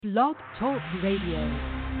Blog Talk Radio.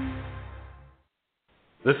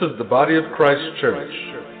 This is the Body of Christ Church,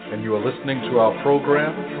 and you are listening to our program,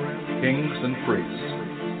 Kings and Priests,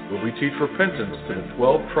 where we teach repentance to the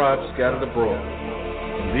 12 tribes scattered abroad.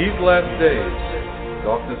 In these last days,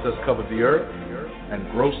 darkness has covered the earth, and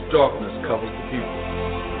gross darkness covers the people.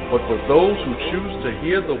 But for those who choose to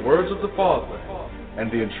hear the words of the Father and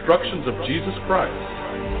the instructions of Jesus Christ,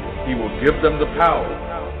 He will give them the power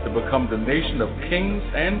to become the nation of kings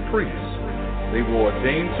and priests they were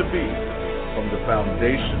ordained to be from the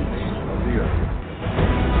foundations of the earth.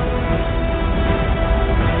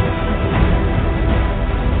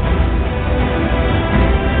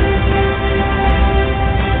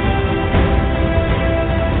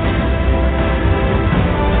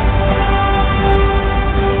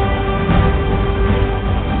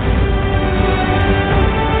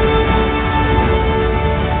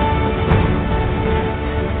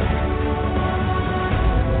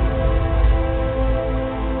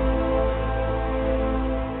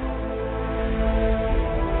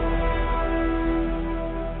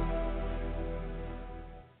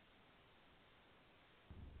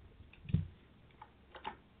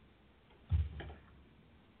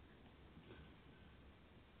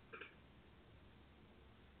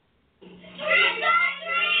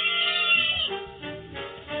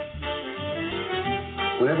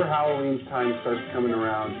 Whenever Halloween time starts coming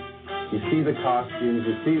around, you see the costumes,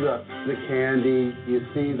 you see the candy, you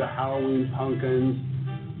see the Halloween pumpkins,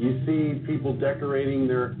 you see people decorating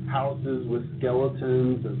their houses with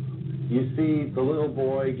skeletons, and you see the little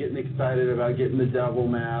boy getting excited about getting the devil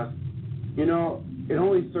mask. You know, it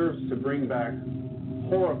only serves to bring back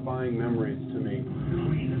horrifying memories to me.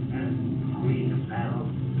 Queen of hell,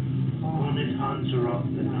 horned hunter of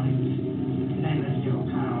the night, lend us your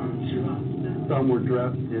power to us. Some were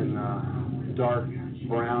dressed in dark,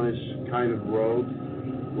 brownish kind of robes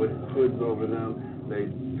with hoods over them. They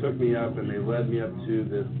took me up and they led me up to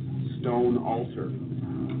this stone altar.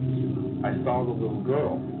 I saw the little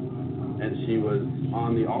girl, and she was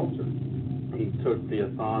on the altar. He took the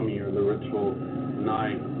athami, or the ritual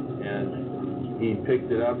knife, and he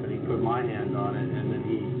picked it up and he put my hand on it, and then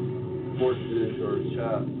he forced it into her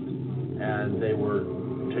chest, and they were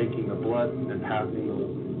taking the blood and passing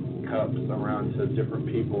those cups around to different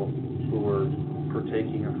people who were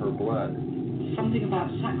partaking of her blood. Something about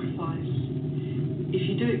sacrifice. If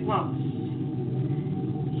you do it once,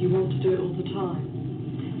 you want to do it all the time.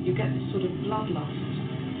 You get this sort of bloodlust.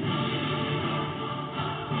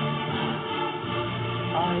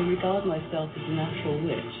 I regard myself as a natural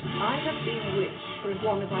witch. I have been a witch for as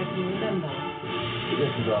long as I can remember.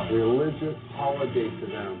 This is a religious holiday to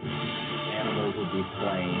them. Animals will be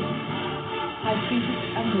slain. I treated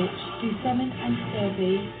a witch to summon and serve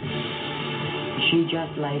thee. She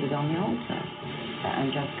just laid it on the altar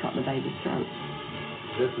and just cut the baby's throat.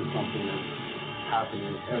 This is something that's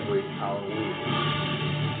happening every Halloween.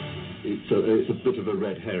 It's a bit of a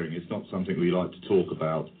red herring. It's not something we like to talk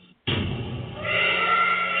about.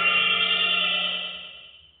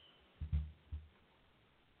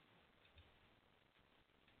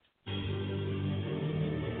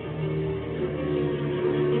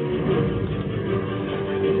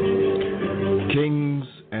 Kings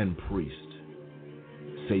and priests,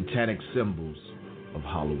 satanic symbols of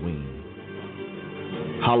Halloween.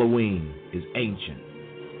 Halloween is ancient,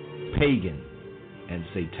 pagan, and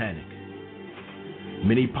satanic.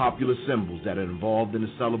 Many popular symbols that are involved in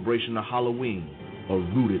the celebration of Halloween are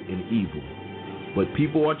rooted in evil, but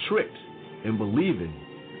people are tricked in believing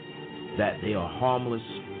that they are harmless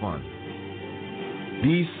fun.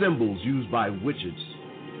 These symbols used by witches,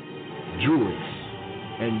 druids,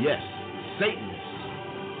 and yes, Satanists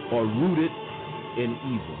are rooted in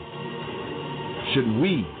evil. Should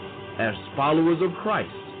we, as followers of Christ,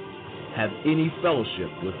 have any fellowship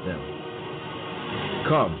with them?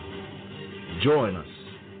 Come, join us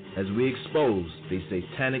as we expose the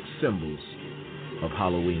satanic symbols of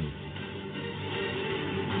Halloween.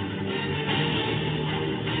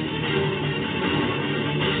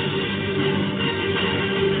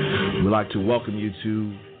 We'd like to welcome you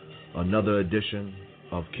to another edition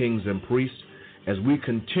of Kings and Priests as we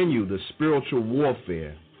continue the spiritual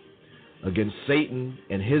warfare against Satan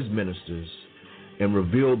and his ministers and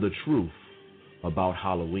reveal the truth about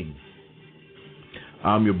Halloween.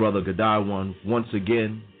 I'm your brother Gadiwan, once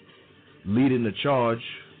again leading the charge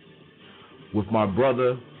with my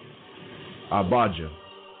brother Abaja.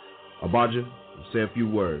 Abaja, say a few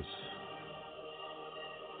words.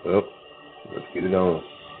 Well, let's get it on.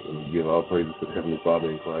 And give all praises to the Heavenly Father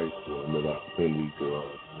in Christ for another opportunity to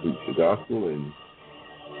preach the gospel, and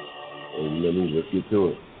let's get to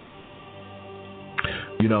it.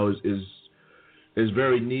 is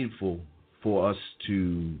very needful for us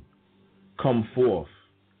to come forth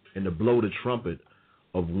and to blow the trumpet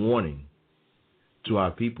of warning to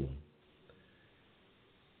our people.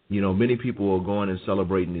 Many people are going and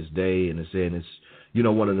celebrating this day, and they're saying it's,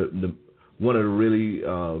 one of the really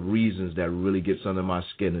reasons that really gets under my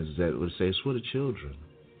skin is that it would say it's for the children.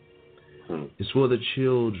 It's for the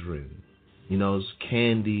children. It's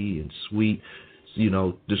candy and sweet.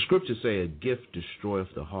 The scriptures say a gift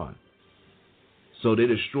destroyeth the heart. So they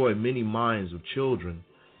destroy many minds of children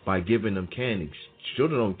by giving them candy.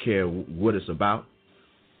 Children don't care what it's about.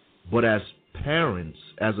 But as parents,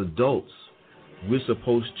 as adults, we're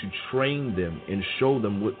supposed to train them and show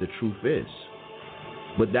them what the truth is.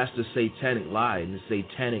 But that's the satanic lie and the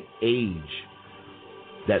satanic age,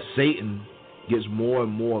 that Satan gets more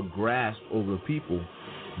and more grasp over people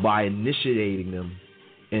by initiating them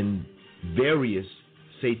in various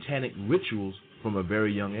satanic rituals from a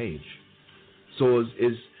very young age. So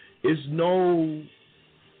it's no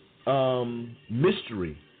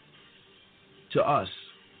mystery to us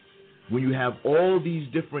when you have all these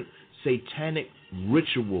different satanic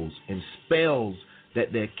rituals and spells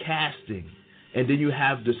that they're casting, and then you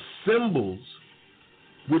have the symbols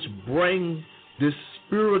which bring this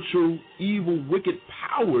spiritual, evil, wicked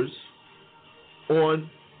powers on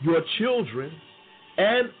your children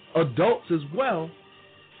and adults as well.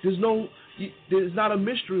 There's not a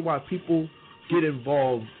mystery why people get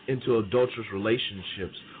involved into adulterous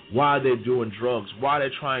relationships, why they're doing drugs, why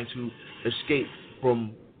they're trying to escape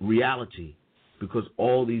from reality, because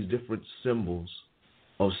all these different symbols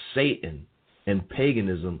of Satan and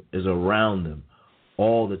paganism is around them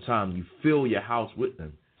all the time. You fill your house with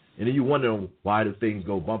them. And then you wonder why do things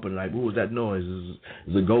go bumping, like, what was that noise?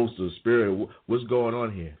 Is a ghost or a spirit? What's going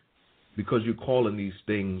on here? Because you're calling these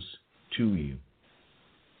things to you.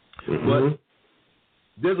 But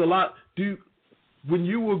there's a lot. When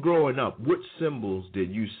you were growing up, what symbols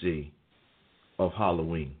did you see of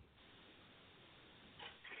Halloween?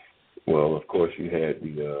 Well, of course, you had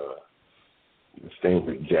the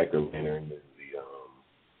standard jack-o'-lantern,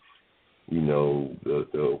 and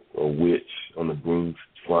a witch on the broom,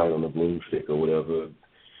 flying on the broomstick or whatever,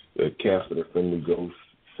 the cast of the friendly ghosts,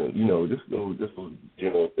 just those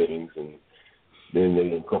general things. And then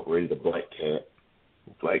they incorporated a black cat.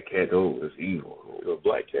 Black cat, it's evil. A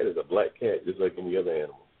black cat is a black cat, just like any other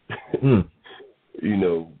animal.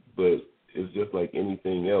 But it's just like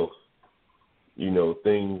anything else. A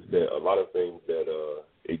lot of things that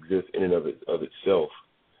exist in and of itself,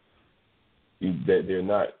 that they're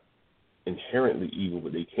not inherently evil,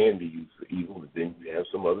 but they can be used for evil. But then you have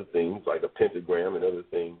some other things like a pentagram and other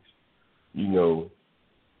things. You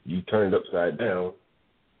turn it upside down,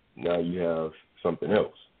 now you have something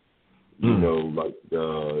else.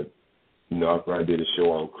 After I did a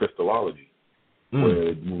show on crystallology,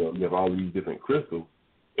 where you have all these different crystals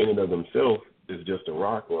in and of themselves. It's just a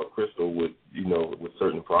rock or a crystal with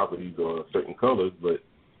certain properties or certain colors, but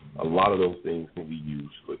a lot of those things can be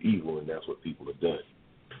used for evil, and that's what people have done.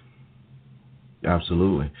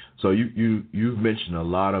 Absolutely. So you've mentioned a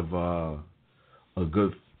lot of a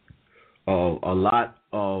lot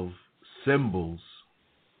of symbols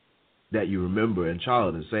that you remember in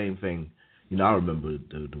childhood. The same thing, I remember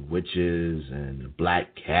the witches and the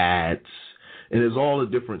black cats, and there's all the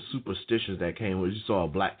different superstitions that came with. You saw a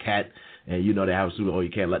black cat, and they have a super. You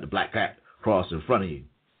can't let the black cat cross in front of you.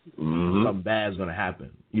 Mm-hmm. Something bad's going to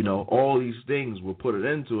happen. All these things were put it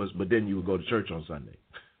into us, but then you would go to church on Sunday.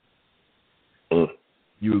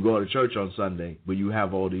 You would go to church on Sunday, but you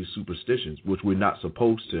have all these superstitions, which we're not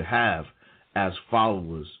supposed to have as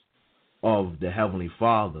followers of the Heavenly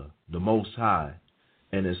Father, the Most High,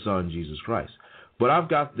 and His Son, Jesus Christ. But I've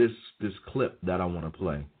got this clip that I want to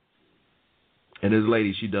play. And this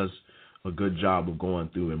lady, she does a good job of going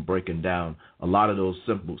through and breaking down a lot of those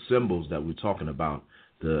simple symbols that we're talking about.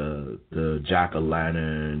 The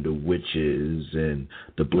jack-o'-lantern, the witches, and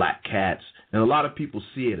the black cats. And a lot of people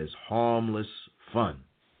see it as harmless fun,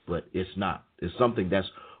 but it's not. It's something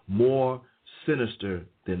that's more sinister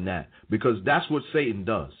than that, because that's what Satan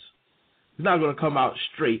does. He's not going to come out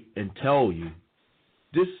straight and tell you,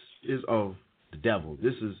 this is of the devil.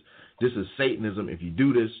 This is Satanism. If you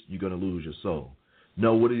do this, you're going to lose your soul.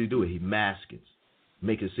 No, what did he do? He masks it,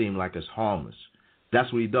 make it seem like it's harmless.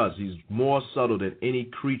 That's what he does. He's more subtle than any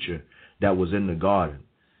creature that was in the garden.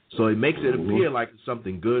 So he makes it appear like it's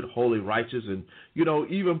something good, holy, righteous, and,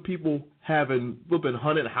 even people having flipping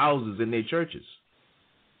haunted houses in their churches.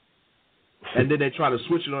 And then they try to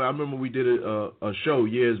switch it on. I remember we did a show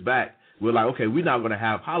years back. We're like, okay, we're not going to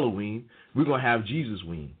have Halloween. We're going to have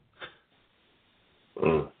Jesus-ween.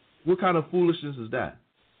 What kind of foolishness is that?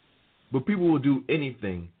 But people will do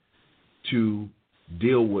anything to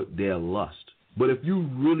deal with their lust. But if you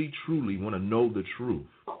really, truly want to know the truth,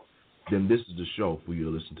 then this is the show for you to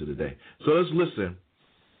listen to today. So let's listen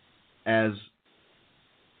as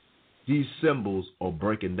these symbols are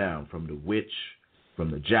breaking down, from the witch,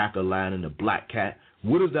 from the jack-o'-lantern, the black cat.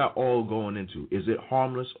 What is that all going into? Is it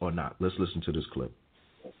harmless or not? Let's listen to this clip.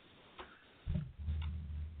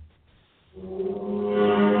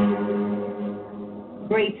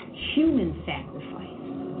 Great human sacrifice.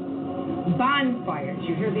 Bonfires,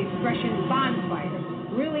 you hear the expression bonfire,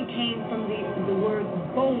 really came from the word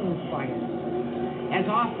bonfire, as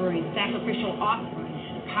offerings, sacrificial offerings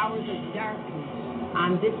to the powers of darkness.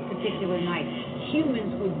 On this particular night,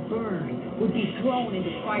 humans would burn, would be thrown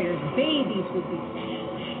into fires, babies would be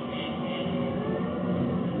sacrificed.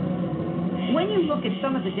 When you look at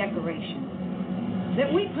some of the decorations that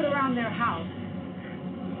we put around their house,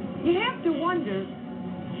 you have to wonder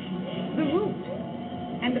the root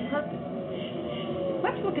and the purpose.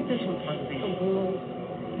 Let's look at this one for example.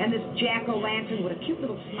 And this jack-o'-lantern with a cute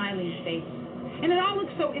little smiling face. And it all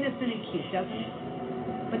looks so innocent and cute, doesn't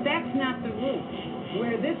it? But that's not the root,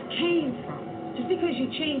 where this came from. Just because you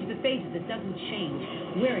change the faces, it doesn't change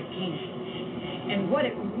where it came from and what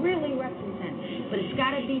it really represents. But it's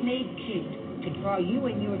got to be made cute to draw you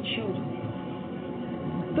and your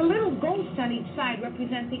children. The little ghosts on each side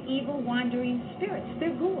represent the evil wandering spirits.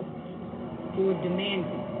 They're ghouls who are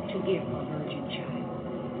demanding to give a virgin child.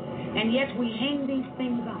 And yet we hang these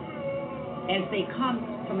things up as they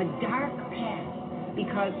come from a dark past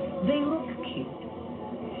because they look cute.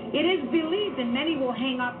 It is believed, and many will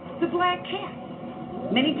hang up the black cat.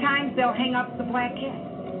 Many times they'll hang up the black cat.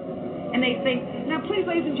 And they think, now please,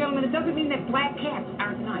 ladies and gentlemen, it doesn't mean that black cats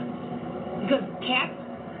aren't nice. Because cats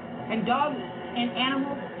and dogs and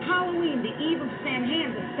animals, Halloween, the eve of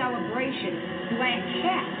Samhain, the celebration, black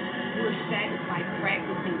cats were said by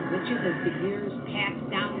practicing witches as the years passed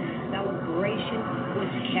down, the celebration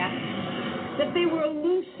was kept, that they were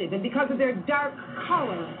elusive, and because of their dark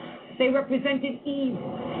color, they represented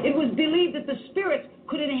evil. It was believed that the spirits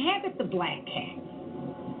could inhabit the black cat.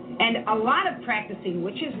 And a lot of practicing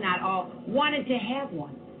witches, not all, wanted to have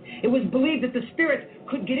one. It was believed that the spirits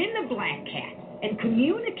could get in the black cat and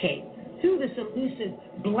communicate through this elusive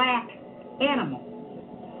black animal.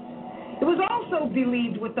 It was also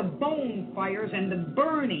believed with the bonfires and the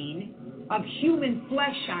burning of human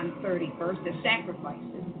flesh on 31st, the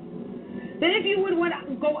sacrifices, that if you would want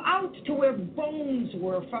to go out to where bones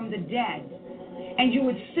were from the dead, and you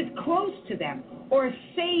would sit close to them, or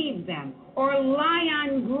save them, or lie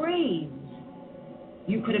on graves,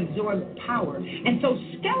 you could absorb power. And so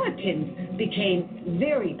skeletons became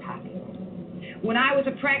very popular. When I was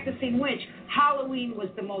a practicing witch, Halloween was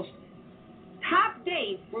the most top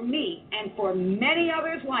day for me and for many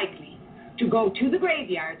others like me to go to the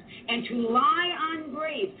graveyards and to lie on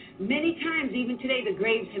graves. Many times, even today, the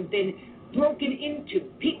graves have been broken into.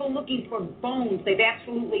 People looking for bones. They've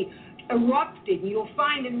absolutely erupted. You'll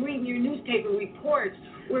find and read in your newspaper reports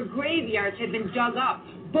where graveyards have been dug up.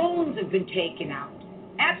 Bones have been taken out,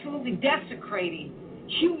 absolutely desecrating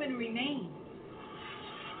human remains,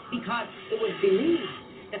 because it was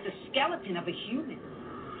believed that the skeleton of a human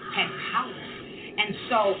had power. And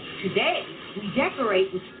so today we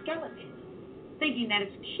decorate with skeletons, thinking that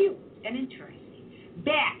it's cute and interesting.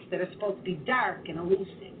 Bats that are supposed to be dark and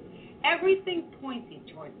elusive. Everything pointing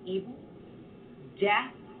toward evil,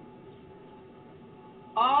 death,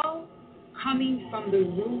 all coming from the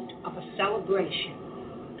root of a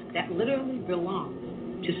celebration that literally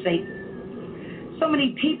belongs to Satan. So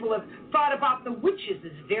many people have thought about the witches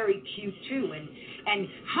as very cute too, and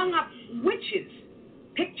hung up witches'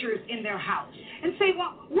 pictures in their house and say,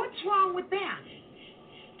 well, what's wrong with that?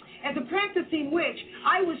 As a practicing witch,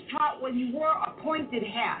 I was taught when you wore a pointed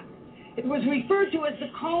hat, it was referred to as the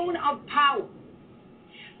cone of power.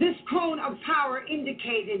 This cone of power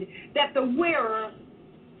indicated that the wearer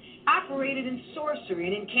operated in sorcery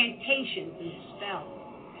and incantations and spells.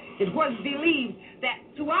 It was believed that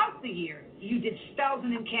throughout the year you did spells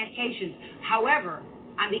and incantations. However,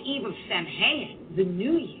 on the eve of Samhain, the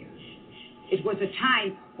new year, it was a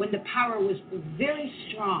time when the power was very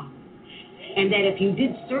strong, and that if you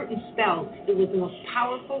did certain spells, it was the most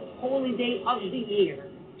powerful holy day of the year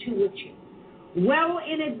to witches. Well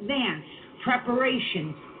in advance,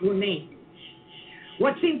 preparations were made.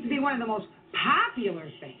 What seems to be one of the most popular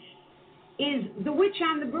things is the witch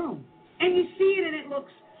on the broom. And you see it and it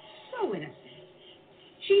looks so innocent.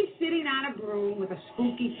 She's sitting on a broom with a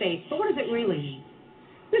spooky face. But what does it really mean?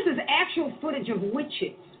 This is actual footage of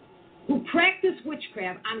witches who practice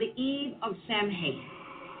witchcraft on the eve of Samhain.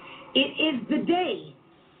 It is the day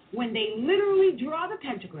when they literally draw the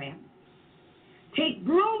pentagram, take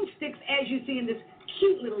broomsticks, as you see in this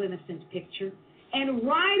cute little innocent picture, and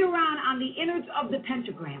ride around on the innards of the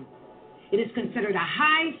pentagram. It is considered a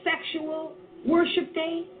high sexual worship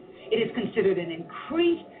day. It is considered an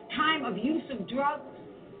increased time of use of drugs.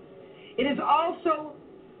 It is also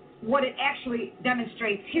what it actually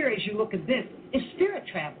demonstrates here as you look at this is spirit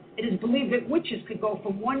travel. It is believed that witches could go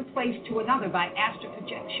from one place to another by astral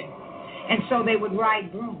projection. And so they would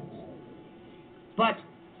ride brooms. But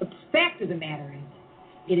the fact of the matter is,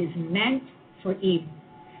 it is meant for evil.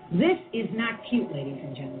 This is not cute, ladies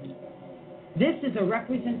and gentlemen. This is a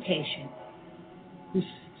representation whose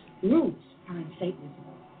roots are in Satanism.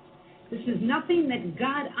 This is nothing that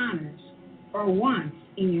God honors or wants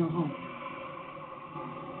in your home.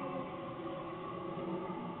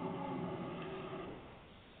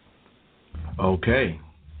 Okay.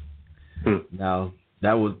 Now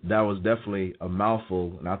that was definitely a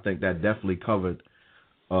mouthful, and I think that definitely covered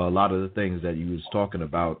a lot of the things that you was talking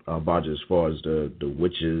about, Baja, as far as the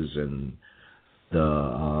witches and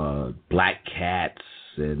the black cats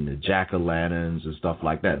and the jack-o'-lanterns and stuff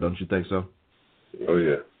like that. Don't you think so? Oh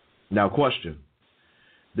yeah. Now, question: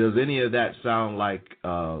 does any of that sound like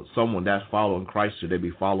someone that's following Christ? Should they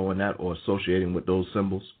be following that or associating with those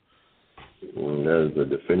symbols? That is a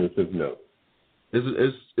definitive no.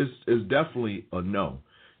 It's definitely a no.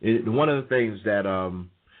 One of the things that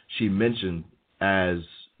she mentioned as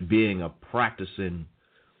being a practicing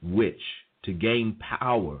witch to gain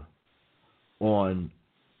power on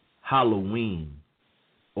Halloween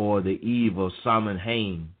or the eve of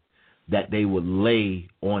Samhain, that they would lay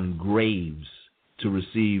on graves to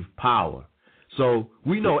receive power. So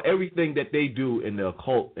we know everything that they do in the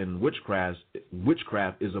occult and witchcraft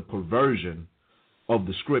is a perversion of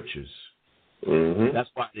the scriptures. Mm-hmm. That's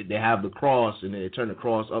why they have the cross, and they turn the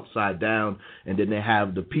cross upside down, and then they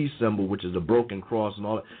have the peace symbol, which is a broken cross and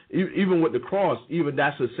all that. Even with the cross, even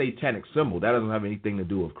that's a satanic symbol. That doesn't have anything to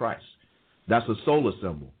do with Christ. That's a solar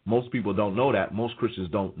symbol. Most people don't know that. Most Christians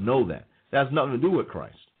don't know that. That has nothing to do with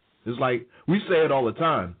Christ. It's like we say it all the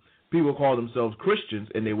time. People call themselves Christians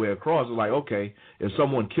and they wear a cross. It's like, okay, if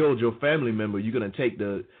someone killed your family member, you're gonna take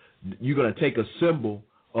a symbol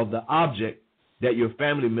of the object that your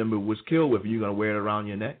family member was killed with, and you're going to wear it around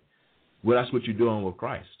your neck? Well, that's what you're doing with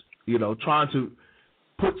Christ. You know, trying to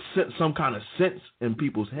put some kind of sense in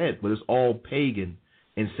people's head, but it's all pagan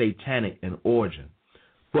and satanic in origin.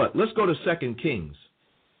 But let's go to 2 Kings,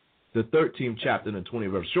 the 13th chapter and the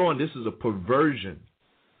 20th verse, showing this is a perversion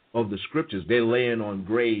of the scriptures. They're laying on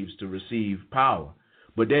graves to receive power,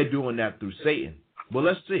 but they're doing that through Satan. Well,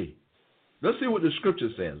 let's see. Let's see what the scripture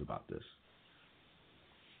says about this.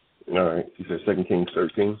 All right. You said 2 Kings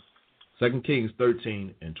 13? 2 Kings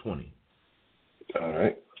 13 and 20. All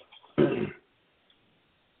right.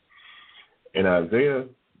 And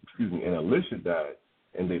Elisha died,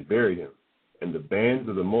 and they buried him, and the bands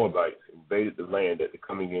of the Moabites invaded the land at the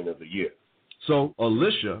coming in of the year. So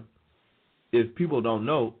Elisha, if people don't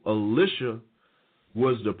know, Elisha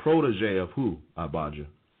was the protege of who, Abijah?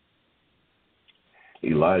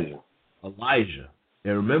 Elijah.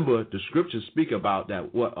 And remember, the scriptures speak about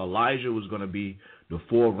that what Elijah was going to be the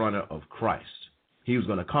forerunner of Christ. He was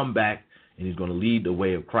going to come back and he's going to lead the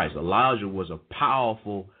way of Christ. Elijah was a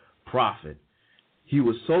powerful prophet. He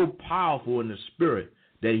was so powerful in the spirit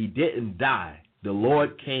that he didn't die. The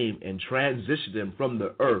Lord came and transitioned him from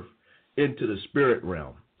the earth into the spirit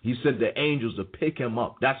realm. He sent the angels to pick him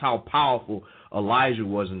up. That's how powerful Elijah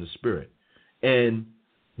was in the spirit. And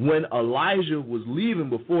when Elijah was leaving,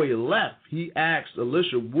 before he left, he asked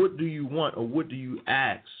Elisha, what do you want, or what do you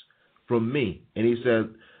ask from me? And he said,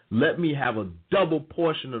 let me have a double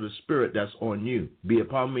portion of the spirit that's on you be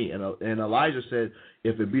upon me. And Elijah said,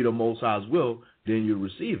 if it be the Most High's will, then you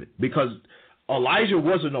receive it. Because Elijah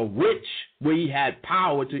wasn't a witch where he had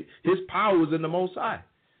power. His power was in the Most High.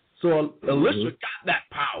 So Elisha got that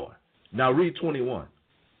power. Now read 21.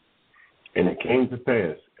 And it came to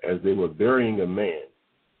pass, as they were burying a man,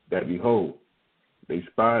 that behold, they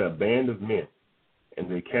spied a band of men,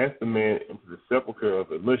 and they cast the man into the sepulchre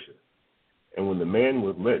of Elisha. And when the man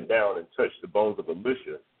was let down and touched the bones of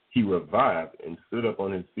Elisha, he revived and stood up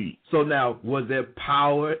on his feet. So now, was there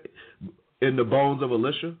power in the bones of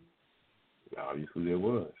Elisha? Obviously there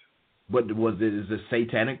was. But is it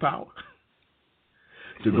satanic power?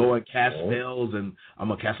 To go and cast spells, and I'm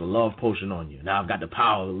going to cast a love potion on you. Now I've got the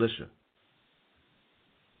power of Elisha.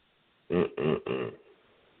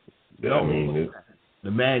 No,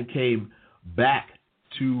 the man came back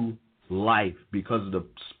to life because of the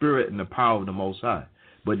spirit and the power of the Most High.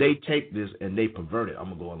 But they take this and they pervert it. I'm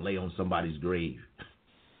going to go and lay on somebody's grave.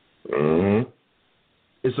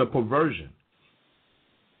 It's a perversion.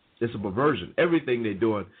 It's a perversion. Everything they're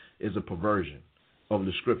doing is a perversion of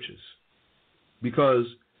the scriptures. Because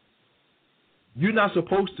you're not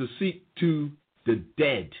supposed to seek to the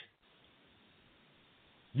dead.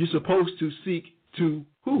 You're supposed to seek to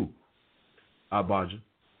who, Abanja?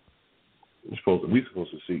 We're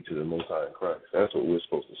supposed to seek to the Most High in Christ. That's what we're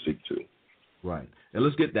supposed to seek to. Right. And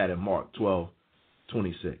let's get that in Mark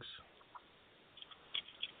 12:26.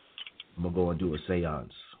 I'm going to go and do a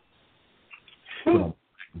seance. Put on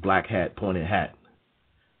black hat, pointed hat,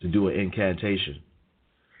 to do an incantation.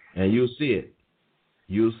 And you'll see it.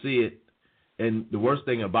 You'll see it. And the worst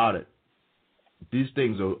thing about it, these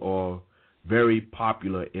things are very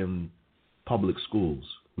popular in public schools,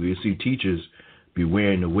 where you see teachers be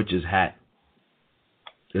wearing the witch's hat.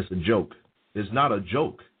 It's a joke. It's not a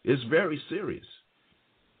joke. It's very serious.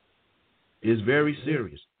 It's very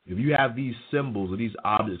serious. If you have these symbols or these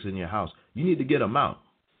objects in your house, you need to get them out.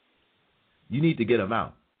 You need to get them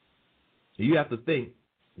out. You have to think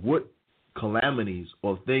what calamities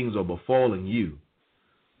or things are befalling you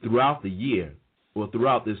throughout the year or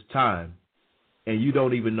throughout this time, and you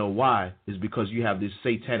don't even know why. Is because you have these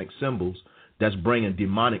satanic symbols that's bringing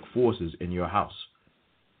demonic forces in your house.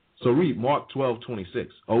 So read Mark 12:26.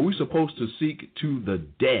 Are we supposed to seek to the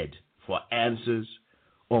dead for answers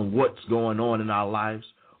on what's going on in our lives,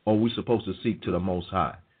 or are we supposed to seek to the Most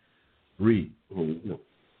High? Read.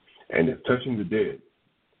 And if touching the dead,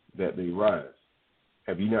 that they rise.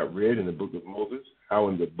 Have you not read in the book of Moses how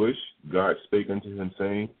in the bush God spake unto him,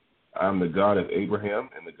 saying, I am the God of Abraham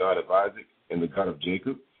and the God of Isaac and the God of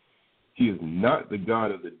Jacob? He is not the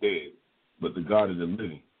God of the dead, but the God of the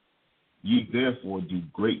living. Ye therefore do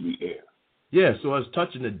greatly err. Yeah, so as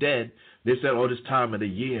touching the dead, they said, this time of the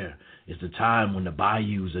year is the time when the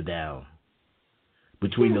bayous are down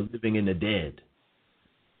between the living and the dead.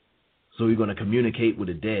 So we're going to communicate with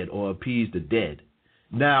the dead or appease the dead.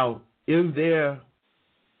 Now, in their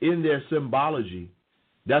symbology,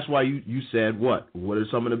 that's why you said what? What are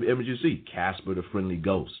some of the images you see? Casper, the friendly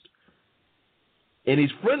ghost. And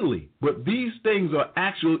he's friendly, but these things are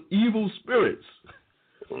actual evil spirits.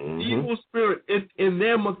 Mm-hmm. Evil spirit in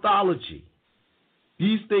their mythology.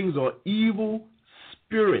 These things are evil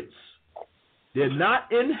spirits. They're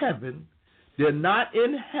not in heaven. They're not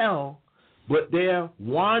in hell, but they're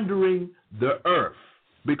wandering the earth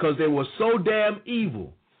because they were so damn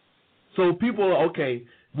evil. So people are, okay,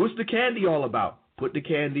 what's the candy all about? Put the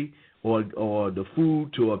candy or the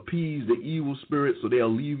food to appease the evil spirits so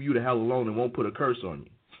they'll leave you the hell alone and won't put a curse on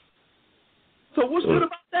you. So what's good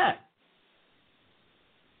about that?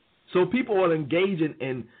 So people are engaging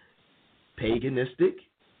in paganistic,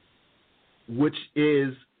 which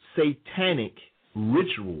is satanic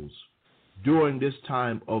rituals during this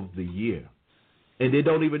time of the year. And they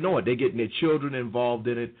don't even know it. They're getting their children involved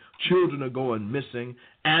in it. Children are going missing.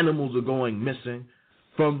 Animals are going missing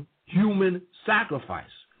from human sacrifice.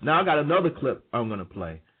 Now, I got another clip I'm going to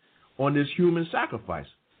play on this human sacrifice.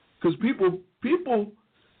 Because people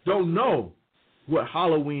don't know what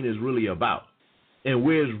Halloween is really about and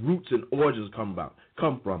where its roots and origins come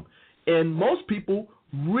from. And most people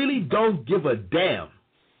really don't give a damn.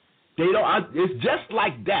 They don't. It's just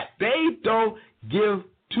like that. They don't give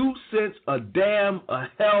 2 cents a damn, a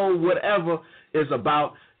hell, whatever it's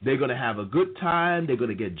about. They're going to have a good time. They're going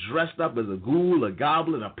to get dressed up as a ghoul, a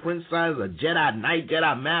goblin, a princess, a Jedi Knight,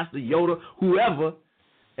 Jedi Master, Yoda, whoever,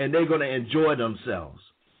 and they're going to enjoy themselves.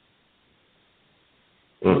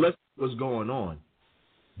 So let's see what's going on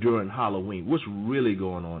during Halloween. What's really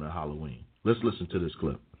going on at Halloween? Let's listen to this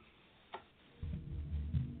clip.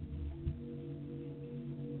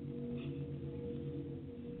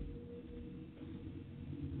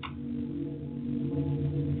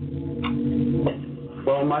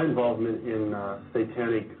 Well, my involvement in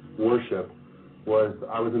satanic worship was,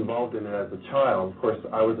 I was involved in it as a child. Of course,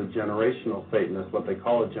 I was a generational Satanist, what they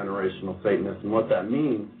call a generational Satanist. And what that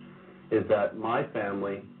means is that my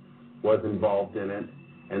family was involved in it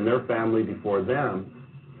and their family before them.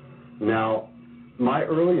 Now, my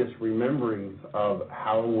earliest rememberings of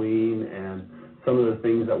Halloween and some of the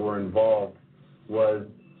things that were involved was,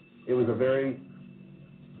 it was a very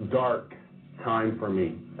dark time for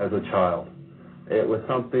me as a child. It was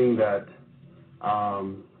something that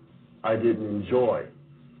I didn't enjoy.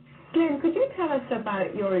 Glenn, could you tell us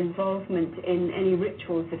about your involvement in any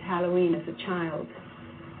rituals at Halloween as a child?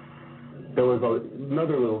 There was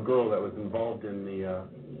another little girl that was involved in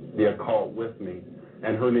the occult with me,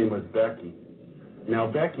 and her name was Becky. Now,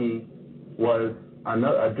 Becky was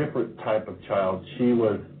a different type of child. She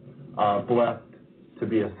was blessed to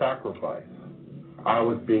be a sacrifice. I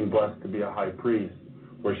was being blessed to be a high priest,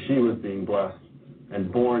 where she was being blessed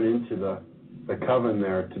and born into the coven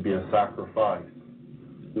there to be a sacrifice.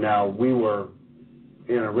 Now, we were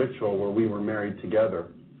in a ritual where we were married together.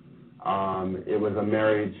 It was a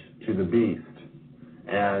marriage to the beast.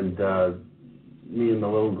 And me and the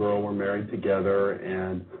little girl were married together,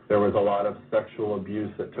 and there was a lot of sexual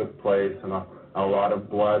abuse that took place and a lot of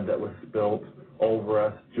blood that was spilt over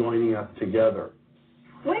us, joining us together.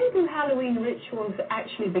 When do Halloween rituals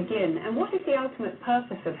actually begin, and what is the ultimate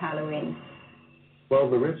purpose of Halloween? Well,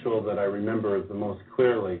 the ritual that I remember the most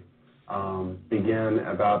clearly began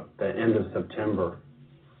about the end of September.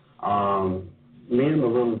 Me and the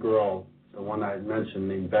little girl, the one I had mentioned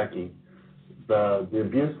named Becky, the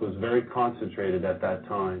abuse was very concentrated at that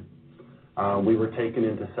time. We were taken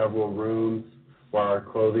into several rooms where our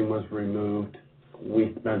clothing was removed.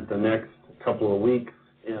 We spent the next couple of weeks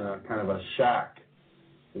in a kind of a shack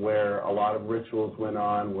where a lot of rituals went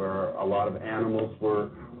on, where a lot of animals were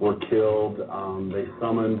killed. They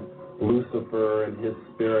summoned Lucifer and his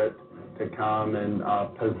spirit to come and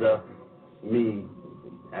possess me,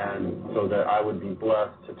 and so that I would be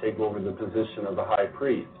blessed to take over the position of the high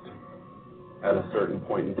priest at a certain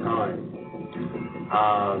point in time.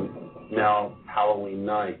 Now, Halloween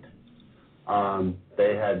night,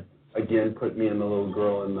 they had again put me and the little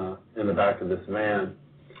girl in the back of this van,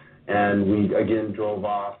 and we again drove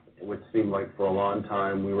off, which seemed like for a long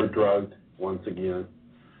time. We were drugged once again,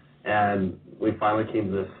 and we finally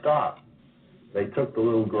came to this stop. They took the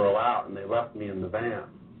little girl out, and they left me in the van.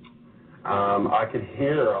 I could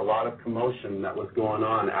hear a lot of commotion that was going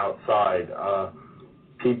on outside.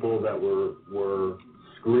 People that were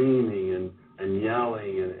screaming and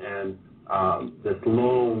yelling and this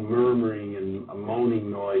low murmuring and a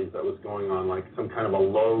moaning noise that was going on, like some kind of a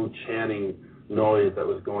low chanting noise that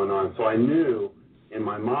was going on. So I knew in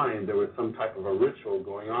my mind there was some type of a ritual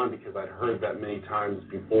going on because I'd heard that many times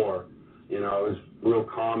before. You know, it was real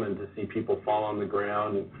common to see people fall on the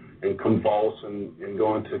ground and convulse and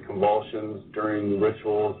go into convulsions during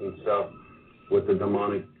rituals and stuff with the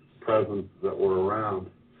demonic presence that were around.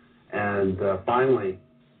 And finally,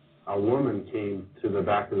 a woman came to the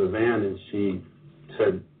back of the van and she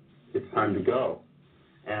said, "It's time to go."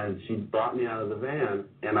 And she brought me out of the van,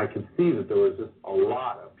 and I could see that there was just a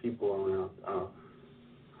lot of people around.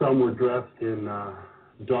 Some were dressed in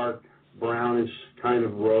dark brownish kind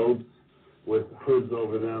of robes with hoods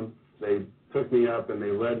over them. They took me up and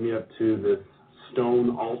they led me up to this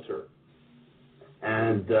stone altar.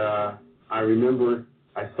 And I remember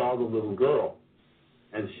I saw the little girl,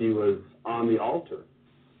 and she was on the altar.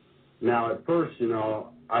 Now, at first, you know,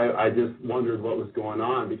 I just wondered what was going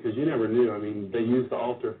on because you never knew. I mean, they used the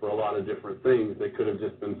altar for a lot of different things. They could have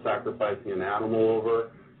just been sacrificing an animal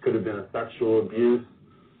over, could have been a sexual abuse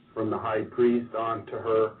from the high priest on to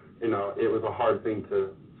her. You know, it was a hard thing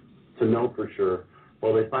to know for sure.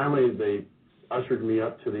 Well, they ushered me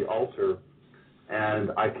up to the altar,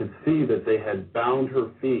 and I could see that they had bound her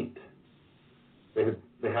feet. They had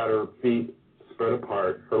her feet spread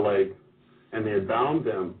apart, her legs, and they had bound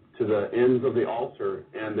them to the ends of the altar,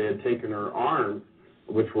 and they had taken her arms,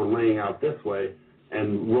 which were laying out this way,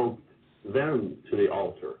 and roped them to the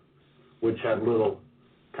altar, which had little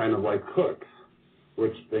kind of like hooks,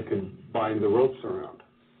 which they could bind the ropes around.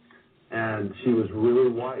 And she was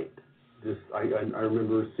really white. I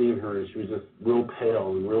remember seeing her, and she was just real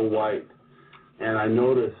pale and real white. And I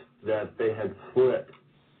noticed that they had slit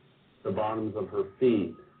the bottoms of her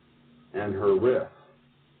feet and her wrists,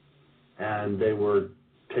 and they were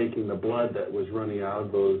taking the blood that was running out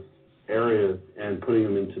of those areas and putting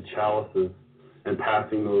them into chalices and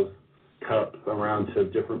passing those cups around to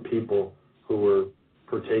different people who were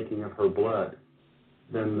partaking of her blood.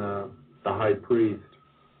 Then the high priest,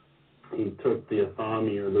 he took the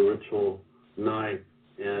athami, or the ritual knife,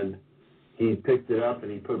 and he picked it up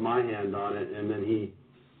and he put my hand on it, and then he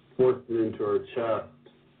forced it into her chest.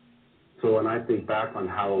 So when I think back on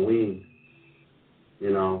Halloween,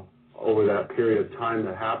 you know, over that period of time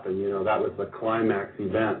that happened, you know, that was the climax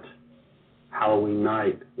event, Halloween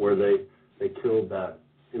night, where they killed that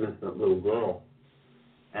innocent little girl.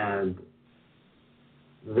 And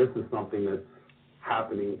this is something that's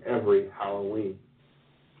happening every Halloween.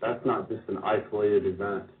 That's not just an isolated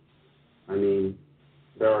event. I mean,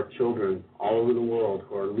 there are children all over the world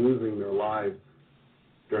who are losing their lives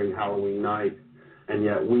during Halloween night, and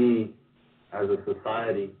yet we, as a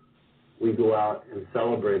society, we go out and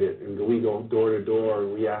celebrate it, and we go door to door,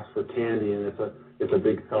 and we ask for candy, and it's a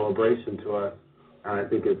big celebration to us. And I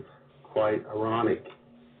think it's quite ironic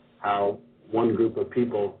how one group of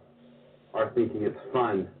people are thinking it's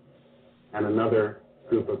fun, and another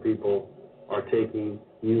group of people are taking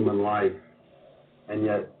human life, and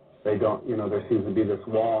yet they don't, there seems to be this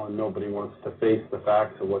wall and nobody wants to face the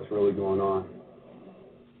facts of what's really going on.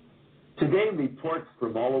 Today, reports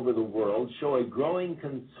from all over the world show a growing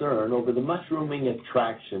concern over the mushrooming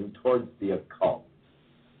attraction towards the occult.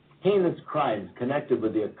 Heinous crimes connected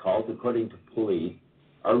with the occult, according to police,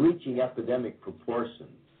 are reaching epidemic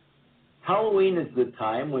proportions. Halloween is the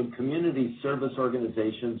time when community service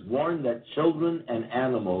organizations warn that children and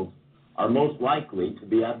animals are most likely to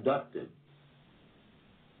be abducted.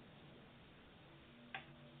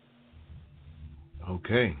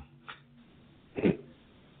 Okay.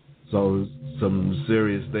 So some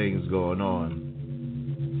serious things going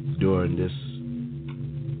on during this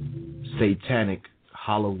satanic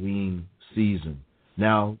Halloween season.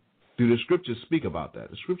 Now, do the scriptures speak about that?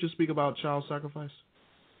 The scriptures speak about child sacrifice?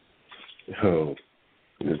 Oh,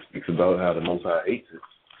 it speaks about how the Most High hates it.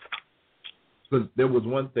 Because there was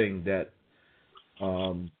one thing that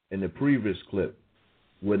in the previous clip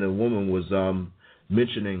when a woman was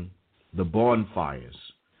mentioning the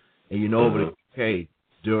bonfires. And over the UK,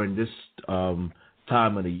 during this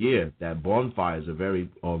time of the year, that bonfires are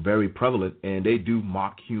very prevalent, and they do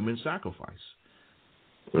mock human sacrifice.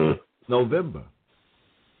 November.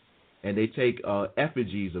 And they take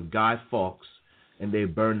effigies of Guy Fawkes, and they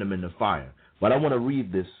burn them in the fire. But I want to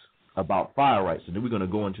read this about fire rites, and then we're going to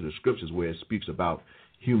go into the scriptures where it speaks about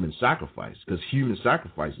human sacrifice, because human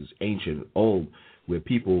sacrifice is ancient and old, where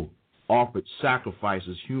people offered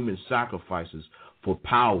sacrifices, human sacrifices, for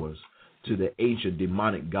powers to the ancient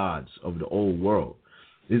demonic gods of the old world.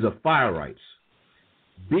 These are fire rites.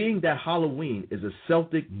 Being that Halloween is a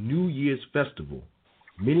Celtic New Year's festival,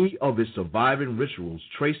 many of its surviving rituals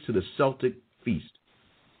trace to the Celtic feast.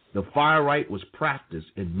 The fire rite was practiced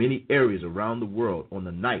in many areas around the world on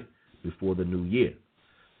the night before the new year.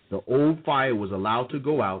 The old fire was allowed to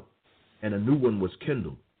go out, and a new one was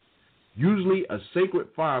kindled. Usually a sacred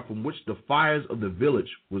fire from which the fires of the village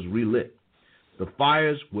was relit. The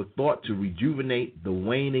fires were thought to rejuvenate the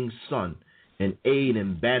waning sun and aid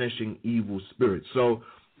in banishing evil spirits. So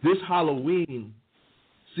this Halloween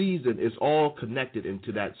season is all connected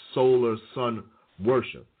into that solar sun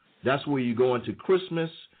worship. That's where you go into Christmas.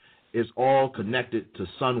 It's all connected to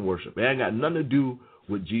sun worship. It ain't got nothing to do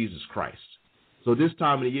with Jesus Christ. So this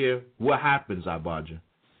time of the year, what happens, Abadja?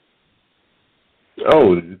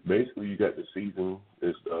 Oh, basically you got the season.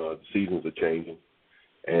 The seasons are changing,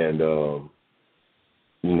 and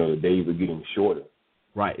the days are getting shorter.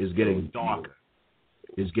 Right, it's getting darker.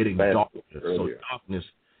 It's getting darker. So darkness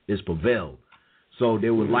is prevailed. So they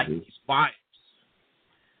would light these fires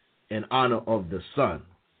in honor of the sun.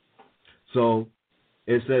 So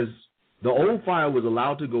it says, the old fire was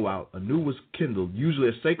allowed to go out, a new was kindled, usually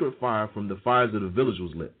a sacred fire from the fires of the village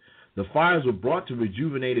was lit. The fires were brought to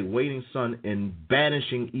rejuvenate a waning sun and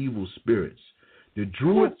banishing evil spirits. The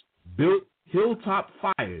druids built hilltop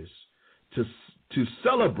fires to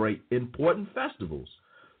celebrate important festivals.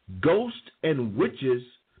 Ghosts and witches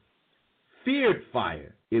feared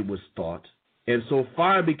fire, it was thought, and so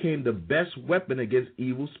fire became the best weapon against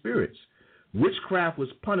evil spirits. Witchcraft was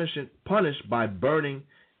punished by burning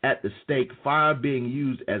at the stake, fire being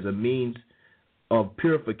used as a means of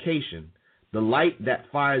purification. The light that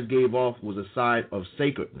fires gave off was a sign of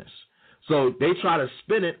sacredness. So they try to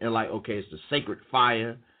spin it and okay, it's the sacred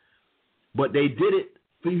fire, but they did it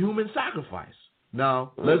for human sacrifice.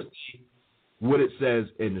 Now, let's see what it says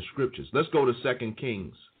in the scriptures. Let's go to 2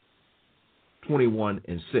 Kings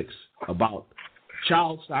 21:6 about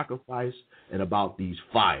child sacrifice and about these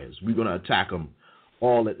fires. We're going to attack them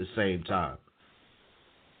all at the same time.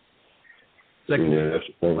 That's the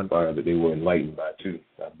same fire that they were enlightened by, too,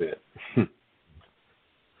 I bet.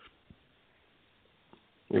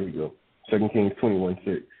 Here we go. 2 Kings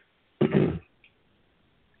 21:6.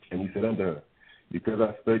 And he said unto her, because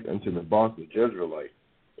I spake unto Naboth the Jezreelite,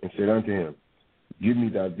 and said unto him, give me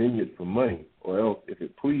thy vineyard for money, or else, if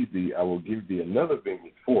it please thee, I will give thee another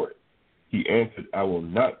vineyard for it. He answered, I will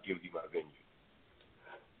not give thee my vineyard.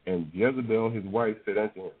 And Jezebel his wife said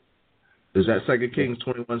unto him. Is that 2 Kings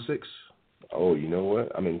 21:6? Oh, you know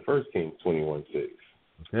what? I'm in 1 Kings 21:6.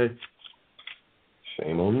 Okay.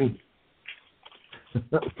 Shame on me.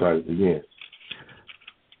 Let's try this again.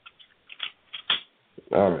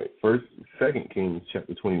 All right. 2 Kings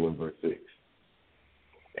chapter 21, verse 6.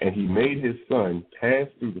 And he made his son pass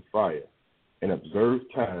through the fire, and observed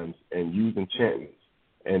times, and used enchantments,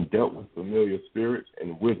 and dealt with familiar spirits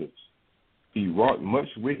and wizards. He wrought much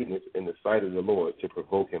wickedness in the sight of the Lord to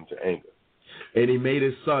provoke him to anger. And he made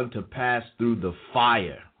his son to pass through the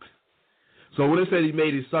fire. So when it said he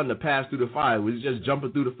made his son to pass through the fire, was he just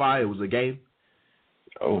jumping through the fire? It was a game?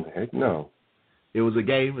 Oh, heck no. It was a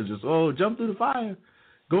game. It was just, jump through the fire.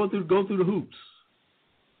 Go through the hoops.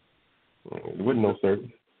 There wasn't no service.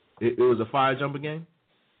 It was a fire jumping game?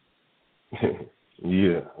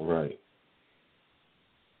 Yeah, right.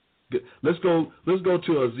 Let's go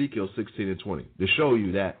to Ezekiel 16 and 20 to show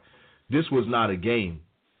you that this was not a game.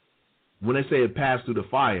 When they say it passed through the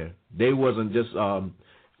fire, they wasn't just,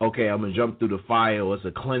 okay, I'm going to jump through the fire or it's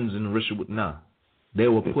a cleansing ritual. Nah. They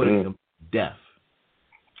were putting them to death.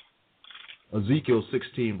 Ezekiel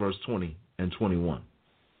 16, verse 20 and 21.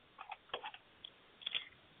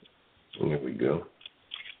 Here we go.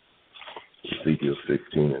 Ezekiel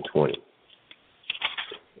 16 and 20.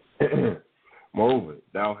 Moreover,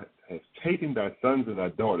 thou hast taken thy sons and thy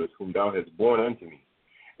daughters, whom thou hast borne unto me,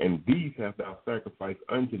 and these have thou sacrificed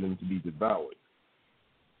unto them to be devoured.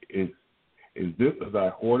 Is this of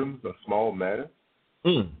thy whoredoms a small matter?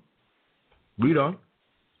 Read on.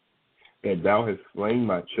 That thou hast slain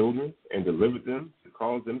my children and delivered them to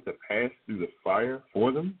cause them to pass through the fire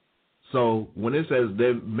for them? So when it says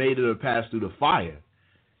they made it to pass through the fire,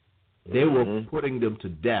 they were putting them to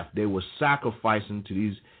death. They were sacrificing to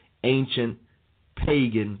these ancient,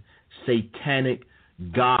 pagan, satanic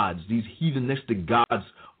gods, these heathenistic gods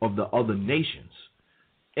of the other nations.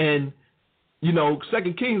 And, 2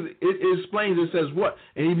 Kings, it explains, it says what?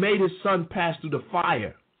 And he made his son pass through the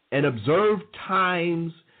fire and observed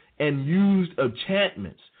times and used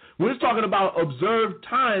enchantments. When it's talking about observed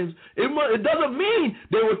times, it doesn't mean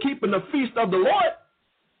they were keeping the feast of the Lord.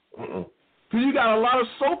 Because you got a lot of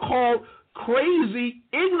so-called crazy,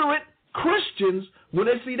 ignorant Christians, when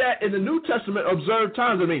they see that in the New Testament, observed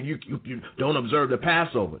times, I mean, you don't observe the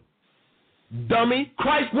Passover. Dummy,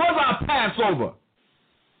 Christ was our Passover.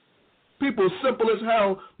 People simple as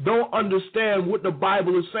hell don't understand what the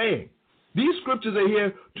Bible is saying. These scriptures are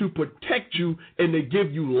here to protect you and to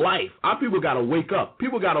give you life. Our people got to wake up.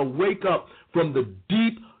 People got to wake up from the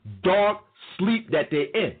deep, dark sleep that they're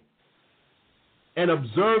in and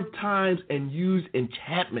observe times and use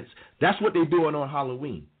enchantments. That's what they're doing on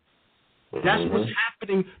Halloween. That's what's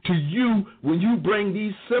happening to you when you bring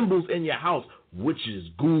these symbols in your house. Witches,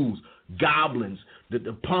 ghouls, goblins,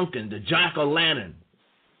 the pumpkin, the jack-o'-lantern.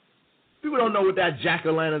 People don't know what that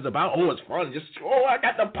jack-o'-lantern's about. Oh, it's fun. Just, I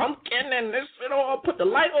got the pumpkin and this, I'll put the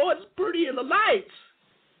light. Oh, it's pretty in the lights.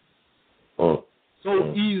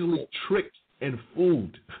 So easily tricked and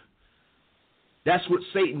fooled. That's what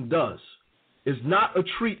Satan does. It's not a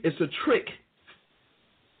treat. It's a trick.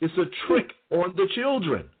 It's a trick on the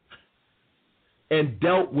children. And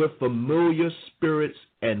dealt with familiar spirits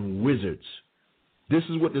and wizards. This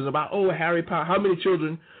is what this is about. Oh, Harry Potter. How many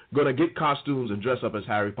children going to get costumes and dress up as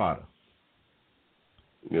Harry Potter?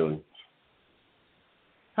 Millions.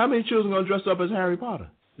 How many children going to dress up as Harry Potter?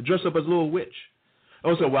 Dress up as a little witch?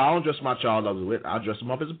 Oh, so, well, I don't dress my child up as a witch. I'll dress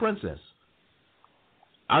him up as a princess.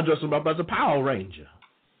 I'll dress him up as a Power Ranger.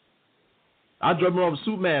 I'll dress him up as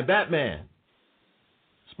Superman, Batman,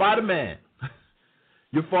 Spider-Man.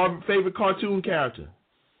 Your favorite cartoon character.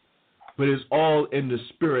 But it's all in the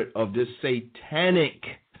spirit of this satanic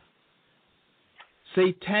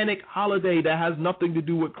holiday that has nothing to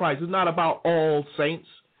do with Christ. It's not about all saints.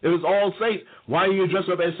 It was all saints. Why are you dressed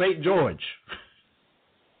up as St. George?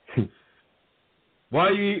 Why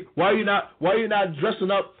are you not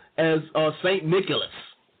dressing up as St. Nicholas?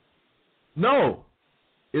 No.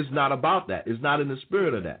 It's not about that. It's not in the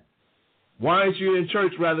spirit of that. Why aren't you in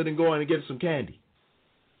church rather than going and get some candy?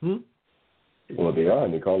 Well, they are,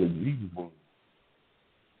 and they call it Jesus.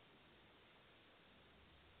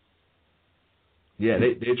 Yeah,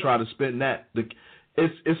 they try to spin that.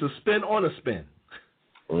 It's a spin on a spin.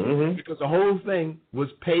 Because the whole thing was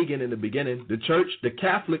pagan in the beginning. The church, the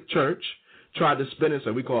Catholic Church, tried to spin it,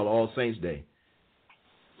 so we call it All Saints Day.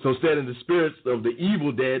 So instead of the spirits of the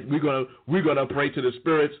evil dead, we're gonna pray to the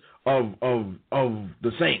spirits of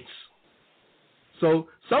the saints. So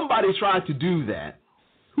somebody tried to do that.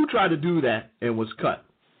 Who tried to do that and was cut?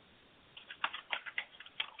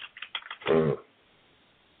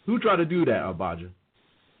 Who tried to do that, Abaja?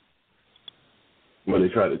 Well, they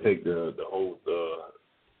tried to take the whole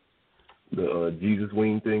Jesus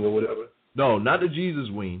wing thing or whatever. No, not the Jesus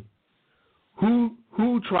wing.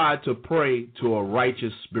 Who tried to pray to a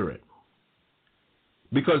righteous spirit?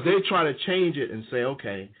 Because they try to change it and say,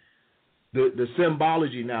 okay, the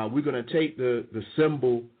symbology now, we're going to take the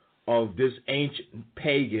symbol of this ancient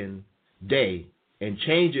pagan day and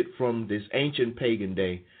change it from this ancient pagan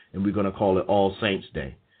day, and we're going to call it All Saints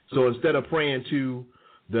Day. So instead of praying to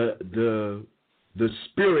the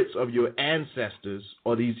spirits of your ancestors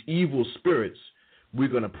or these evil spirits, we're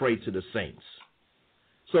going to pray to the saints.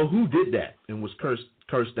 So who did that and was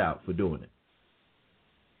cursed out for doing it?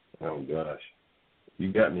 Oh, gosh.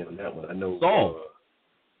 You got me on that one. I know. Saul.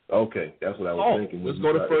 Okay, that's what I was thinking. Let's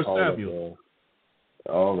go to 1 Samuel.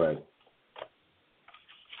 All right.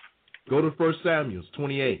 Go to 1 Samuel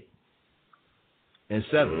 28 and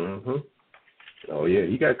 7. Mm-hmm. Oh, yeah,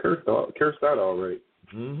 he got cursed out already.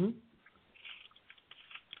 Mm-hmm.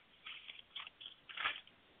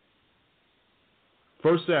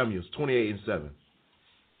 First Samuel 28 and 7.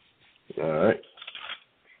 All right.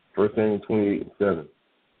 1 Samuel 28 and 7.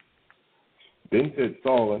 Then said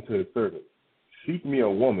Saul unto his servant, seek me a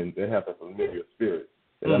woman that hath a familiar spirit,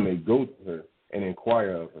 that I may go to her and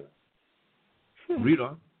inquire of her. Read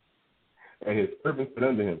on. And his servant said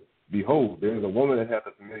unto him, behold, there is a woman that hath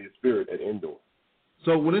a familiar spirit at Endor.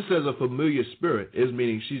 So when it says a familiar spirit, it's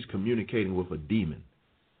meaning she's communicating with a demon.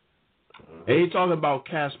 It ain't talking about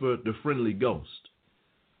Casper, the friendly ghost.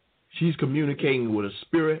 She's communicating with a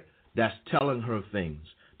spirit that's telling her things,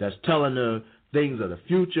 that's telling her things of the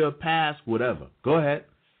future, past, whatever. Go ahead.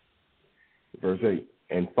 Verse 8,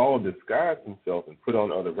 and Saul disguised himself and put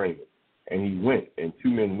on other raiment, and he went, and 2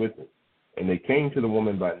 men with him. And they came to the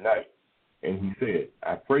woman by night, and he said,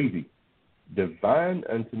 I pray thee, divine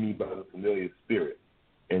unto me by the familiar spirit,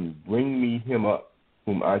 and bring me him up,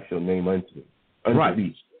 whom I shall name unto thee. Right.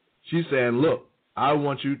 She's saying, look, I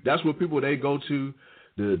want you. That's what people, they go to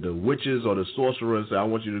the witches or the sorcerers. Say, I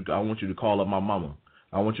want you to call up my mama.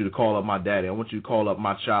 I want you to call up my daddy. I want you to call up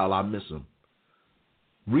my child. I miss him.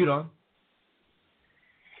 Read on.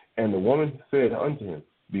 And the woman said unto him,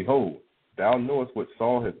 behold, thou knowest what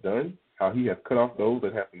Saul hath done, how he hath cut off those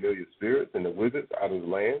that have familiar spirits and the wizards out of the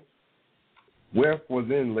land. Wherefore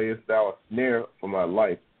then layest thou a snare for my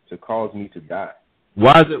life to cause me to die?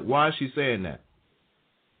 Why is she saying that?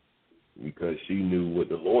 Because she knew what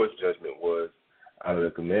the Lord's judgment was out of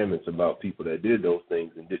the commandments about people that did those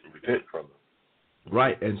things and didn't repent from them.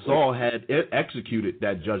 Right, and Saul had executed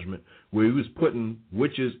that judgment where he was putting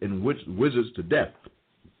witches and wizards to death.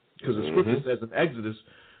 Because the scripture says in Exodus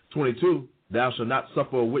 22, thou shalt not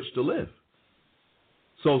suffer a witch to live.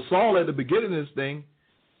 So Saul, at the beginning of this thing,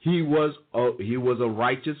 he was a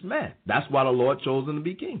righteous man. That's why the Lord chose him to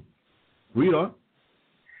be king. Read on.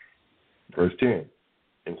 Verse 10.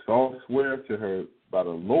 And Saul sware to her by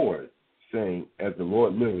the Lord, saying, as the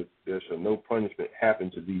Lord liveth, there shall no punishment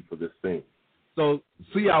happen to thee for this thing. So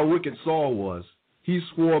see how wicked Saul was. He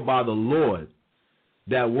swore by the Lord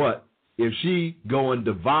that what? If she go and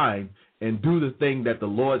divine and do the thing that the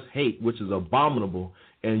Lord's hate, which is abominable,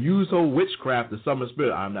 and use her witchcraft to summon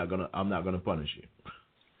spirit, I'm not gonna punish you.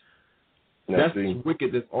 Now, that's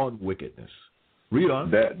wickedness on wickedness. Read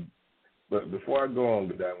on. But before I go on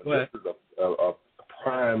with that one, this is a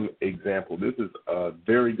prime example. This is a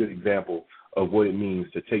very good example of what it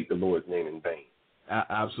means to take the Lord's name in vain.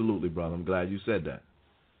 Absolutely, brother. I'm glad you said that.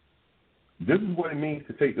 This is what it means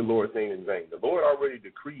to take the Lord's name in vain. The Lord already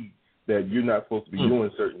decreed that you're not supposed to be doing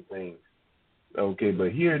certain things. Okay,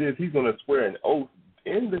 but here it is. He's going to swear an oath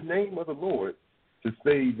in the name of the Lord to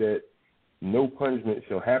say that no punishment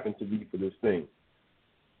shall happen to thee for this thing.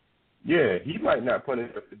 Yeah, he might not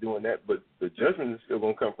punish her for doing that, but the judgment is still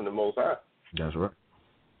going to come from the Most High. That's right.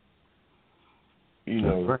 You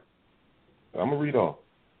know, right. I'm going to read on.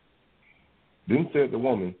 Then said the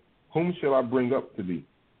woman, whom shall I bring up unto thee?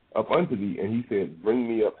 And he said, bring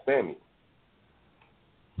me up Samuel.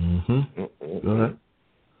 Go ahead.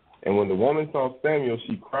 And when the woman saw Samuel,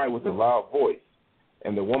 she cried with a loud voice.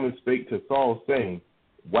 And the woman spake to Saul, saying,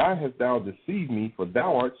 why hast thou deceived me, for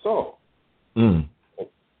thou art Saul? And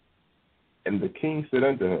the king said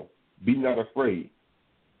unto her, be not afraid,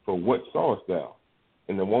 for what sawest thou?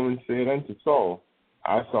 And the woman said unto Saul,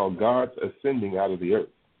 I saw gods ascending out of the earth.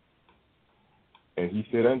 And he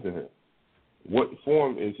said unto her, what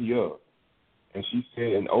form is he of? And she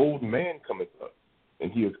said, an old man cometh up,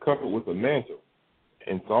 and he is covered with a mantle.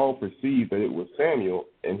 And Saul perceived that it was Samuel,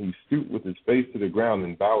 and he stooped with his face to the ground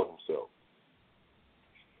and bowed himself.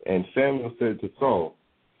 And Samuel said to Saul,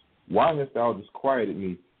 why hast thou disquieted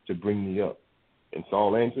me to bring me up? And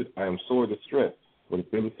Saul answered, I am sore distressed, for the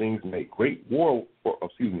Philistines make great war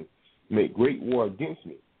against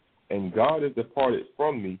me, and God is departed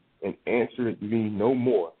from me, and answereth me no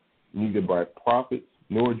more, neither by prophets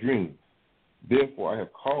nor dreams. Therefore I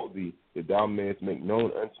have called thee, that thou mayest make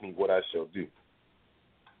known unto me what I shall do.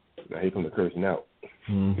 Now here comes the cursing out.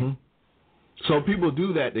 So people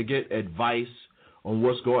do that. They get advice on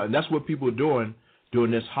what's going on. And that's what people are doing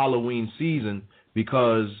during this Halloween season,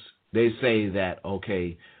 because they say that,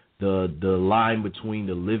 okay, the line between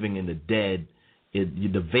the living and the dead,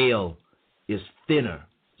 the veil is thinner.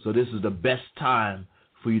 So this is the best time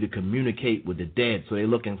for you to communicate with the dead. So they're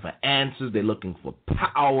looking for answers. They're looking for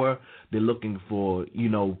power. They're looking for,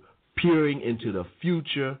 peering into the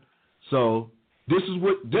future. So This is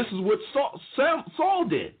what Saul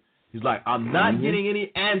did. He's like, I'm not getting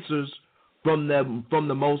any answers from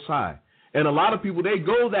the Most High. And a lot of people, they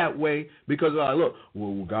go that way because they're like, look,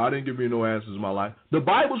 well, God didn't give me no answers in my life. The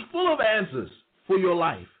Bible's full of answers for your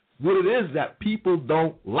life. What it is that people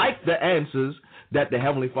don't like the answers that the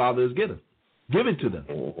Heavenly Father is giving to them.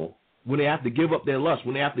 When they have to give up their lust,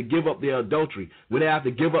 when they have to give up their adultery, when they have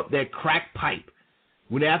to give up their crack pipe,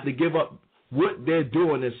 when they have to give up what they're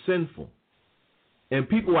doing is sinful. And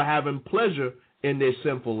people are having pleasure in their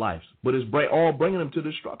sinful lives, but it's all bringing them to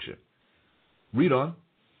destruction. Read on.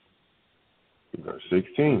 Verse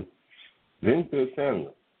 16. Then said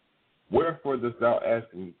Samuel, wherefore dost thou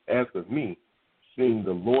ask of me, seeing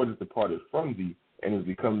the Lord is departed from thee and is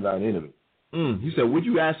become thine enemy? He said, what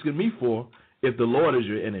you asking me for if the Lord is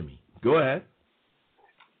your enemy? Go ahead.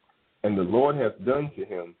 And the Lord hath done to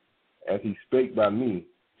him as he spake by me,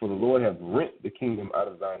 for the Lord hath rent the kingdom out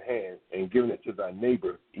of thine hand and given it to thy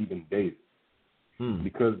neighbor, even David.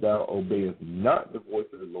 Because thou obeyest not the voice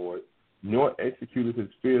of the Lord, nor executed his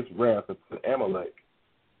fierce wrath upon Amalek.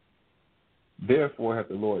 Therefore hath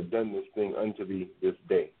the Lord done this thing unto thee this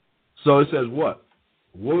day. So it says what?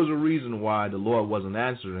 What was the reason why the Lord wasn't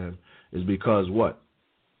answering him? Is because what?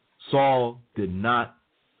 Saul did not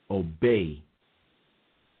obey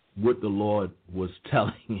what the Lord was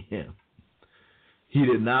telling him. He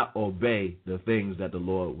did not obey the things that the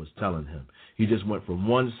Lord was telling him. He just went from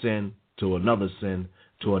one sin to another sin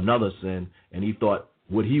to another sin, and he thought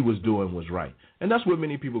what he was doing was right. And that's what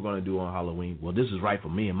many people are going to do on Halloween. Well, this is right for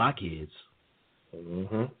me and my kids.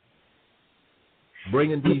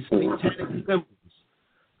 Bringing these satanic symbols.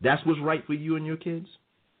 That's what's right for you and your kids?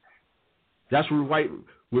 That's what's right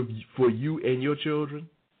for you and your children?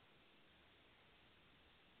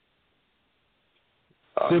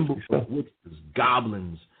 Symbols of witches,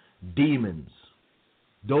 goblins, demons.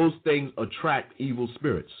 Those things attract evil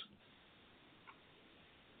spirits.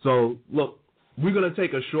 So, look, we're going to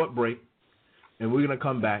take a short break, and we're going to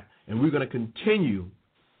come back, and we're going to continue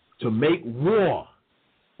to make war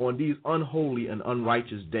on these unholy and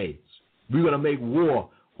unrighteous days. We're going to make war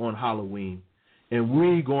on Halloween, and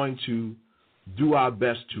we're going to do our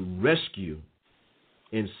best to rescue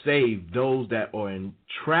and save those that are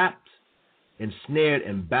entrapped, ensnared,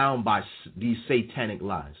 and bound by these satanic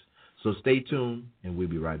lies. So stay tuned, and we'll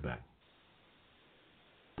be right back.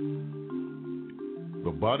 The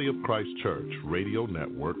Body of Christ Church Radio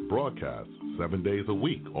Network broadcasts 7 days a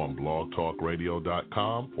week on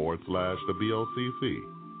blogtalkradio.com/the-BOCC.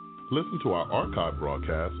 Listen to our archive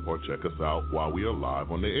broadcasts or check us out while we are live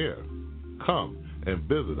on the air. Come and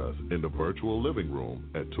visit us in the virtual living room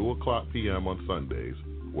at 2 o'clock p.m. on Sundays,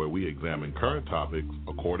 where we examine current topics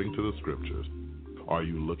according to the scriptures. Are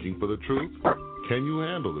you looking for the truth? Can you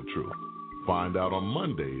handle the truth? Find out on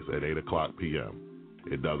Mondays at 8 o'clock p.m.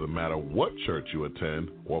 It doesn't matter what church you attend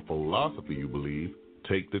or philosophy you believe,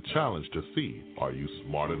 take the challenge to see, are you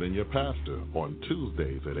smarter than your pastor, on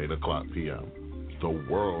Tuesdays at 8 o'clock p.m. The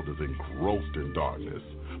world is engrossed in darkness,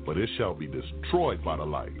 but it shall be destroyed by the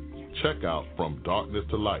light. Check out From Darkness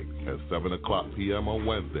to Light at 7 o'clock p.m. on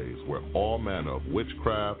Wednesdays, where all manner of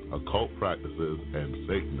witchcraft, occult practices, and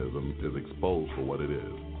Satanism is exposed for what it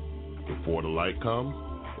is. Before the light comes,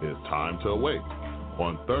 it's time to awake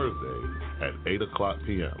on Thursday at 8 o'clock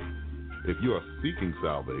p.m. If you are seeking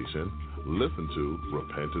salvation, listen to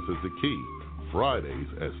Repentance is the Key, Fridays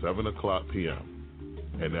at 7 o'clock p.m.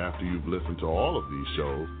 And after you've listened to all of these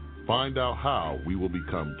shows, find out how we will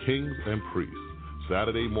become kings and priests,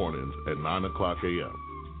 Saturday mornings at 9 o'clock a.m.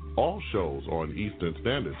 All shows are on Eastern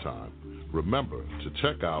Standard Time. Remember to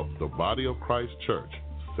check out the Body of Christ Church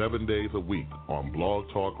 7 days a week on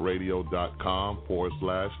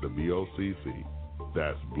blogtalkradio.com/the-BOCC.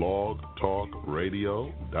 That's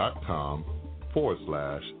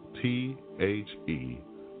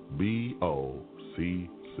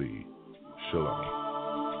blogtalkradio.com/THEBOCC. Shalom.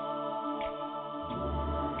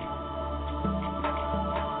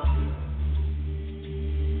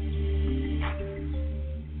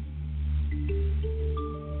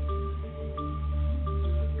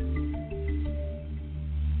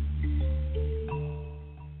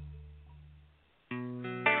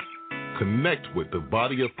 Connect with the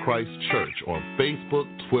Body of Christ Church on Facebook,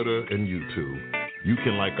 Twitter, and YouTube. You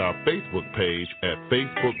can like our Facebook page at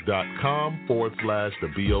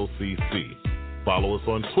facebook.com/the-BOCC. Follow us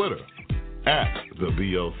on Twitter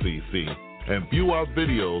 @the-BOCC and view our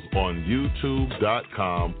videos on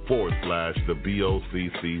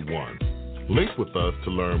youtube.com/the-BOCC1. Link with us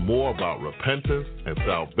to learn more about repentance and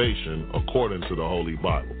salvation according to the Holy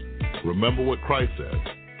Bible. Remember what Christ said.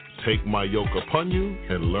 Take my yoke upon you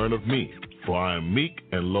and learn of me, for I am meek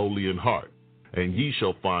and lowly in heart, and ye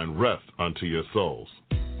shall find rest unto your souls.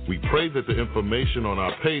 We pray that the information on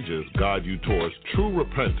our pages guide you towards true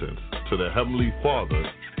repentance to the Heavenly Father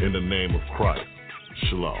in the name of Christ.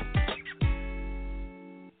 Shalom.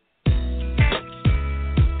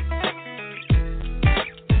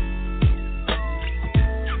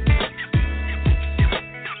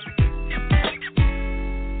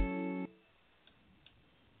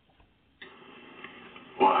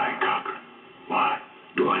 Why, Cochran? Why?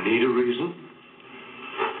 Do I need a reason?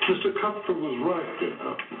 Mr. Cuthbert was right, you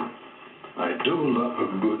know. I do love a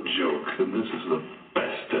good joke, and this is the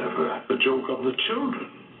best ever. A joke on the children.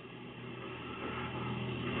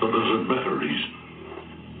 But there's a better reason.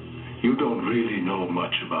 You don't really know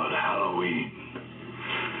much about Halloween.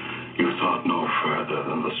 You thought no further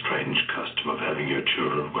than the strange custom of having your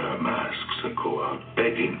children wear masks and go out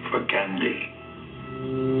begging for candy.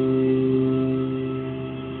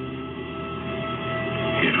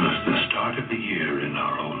 It was the start of the year in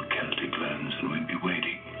our old Celtic lands, and we'd be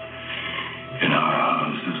waiting. In our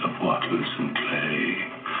houses of wattles and clay,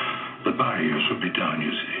 the barriers would be down,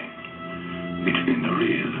 you see, between the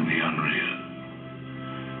real and the unreal.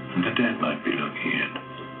 And the dead might be looking in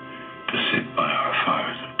to sit by our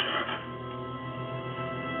fires of turf.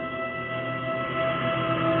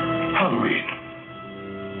 Halloween.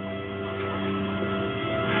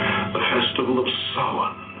 The festival of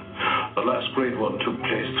Samhain. The last great one took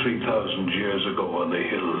place 3,000 years ago when the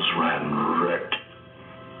hills ran red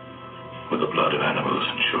with the blood of animals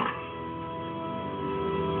and children.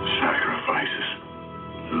 Sacrifices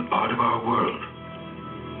is a part of our world,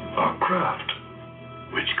 our craft,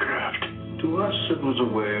 witchcraft. To us, it was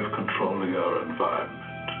a way of controlling our environment.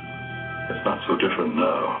 It's not so different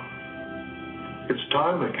now. It's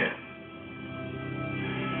time again.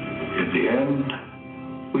 In the end,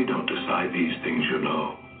 we don't decide these things, you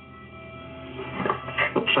know.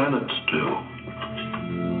 The planets do.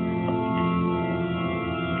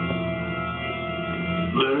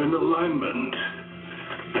 They're in alignment,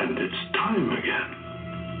 and it's time again.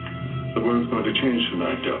 The world's going to change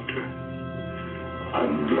tonight, Doctor.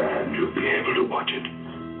 I'm glad you'll be able to watch it.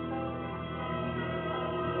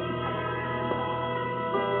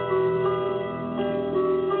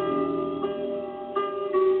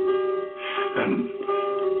 And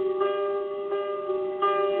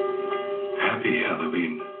happy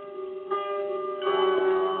Halloween.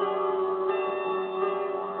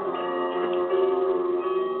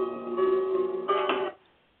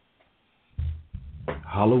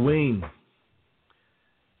 Halloween.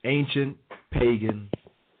 Ancient, pagan,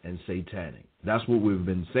 and satanic. That's what we've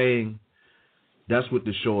been saying. That's what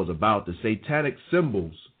the show is about. The satanic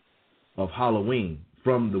symbols of Halloween.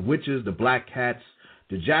 From the witches, the black cats,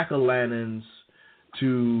 the jack-o'-lanterns,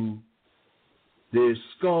 to the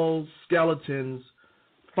skulls, skeletons,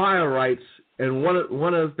 fire rites, and one of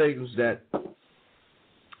the things that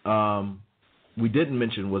we didn't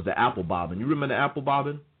mention was the apple bobbing. You remember the apple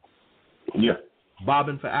bobbing? Yeah.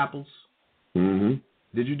 Bobbing for apples? Mm-hmm.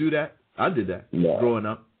 Did you do that? I did that growing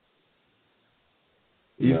up.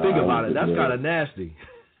 You No, think about it, that's kind of nasty.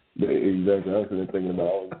 Yeah, exactly. I was thinking about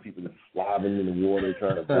all the people that slobbing in the water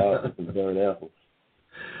trying to bob and burn apples.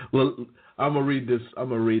 Well, I'm gonna read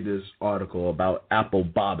this article about apple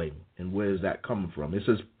bobbing and where is that coming from. It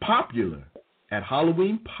says popular at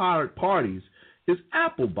Halloween parties is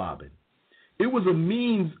apple bobbing. It was a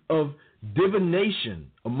means of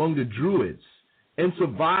divination among the druids and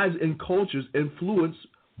survives in cultures influenced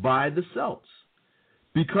by the Celts.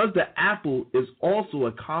 Because the apple is also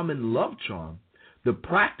a common love charm, the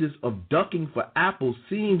practice of ducking for apples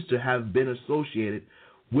seems to have been associated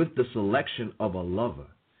with the selection of a lover.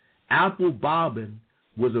 Apple bobbing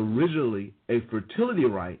was originally a fertility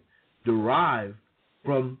rite derived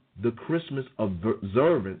from the Christmas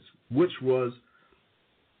observance, which was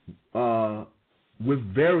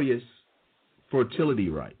with various fertility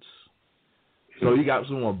rites. So you got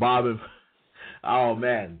someone bobbing. Oh,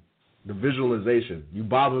 man. The visualization. You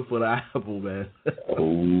bobbing for the apple, man.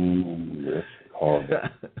 Oh,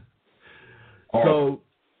 that's horrible. So,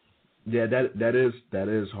 yeah, that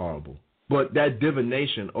is horrible. But that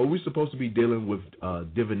divination, are we supposed to be dealing with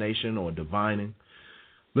divination or divining?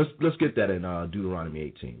 Let's get that in Deuteronomy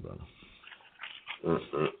 18, brother.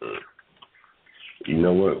 You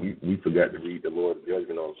know what? We forgot to read the Lord's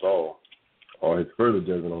judgment on Saul, or his further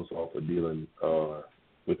judgment on Saul for dealing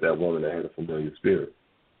with that woman that had a familiar spirit.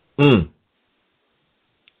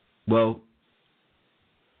 Well,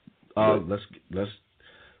 let's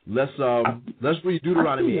read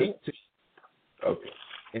Deuteronomy 18. Okay.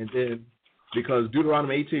 And then, because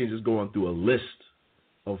Deuteronomy 18 is just going through a list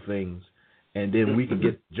of things, and then we can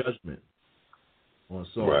get judgment on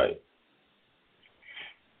Saul. Right.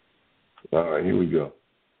 All right, here we go.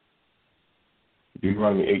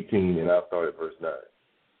 Deuteronomy 18, and I'll start at verse 9.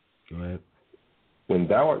 Go ahead. When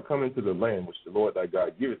thou art come into the land which the Lord thy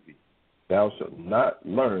God giveth thee, thou shalt not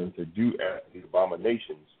learn to do after the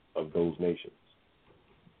abominations of those nations.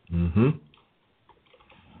 Mm-hmm.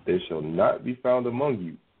 There shall not be found among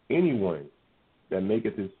you anyone that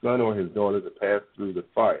maketh his son or his daughter to pass through the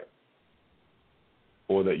fire,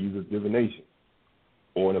 or that useth divination,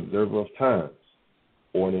 or an observer of times,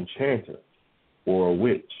 or an enchanter, or a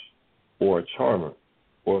witch, or a charmer,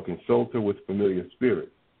 or a consulter with familiar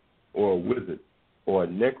spirits, or a wizard, or a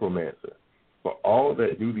necromancer. For all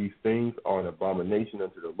that do these things are an abomination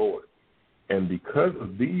unto the Lord. And because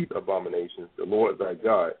of these abominations, the Lord thy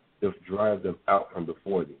God doth drive them out from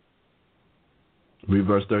before thee. Read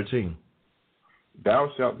verse 13.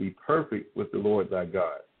 Thou shalt be perfect with the Lord thy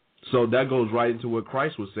God. So that goes right into what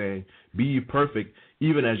Christ was saying. Be ye perfect,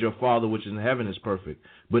 even as your Father which is in heaven is perfect.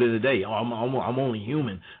 But in the day, I'm only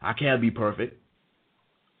human. I can't be perfect.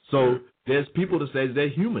 So there's people that say they're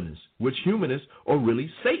humanists, which humanists are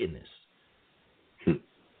really Satanists.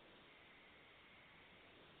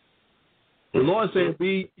 The Lord said,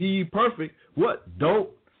 be ye perfect. What?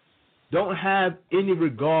 Don't have any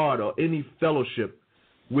regard or any fellowship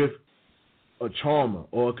with a charmer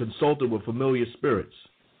or a consultant with familiar spirits.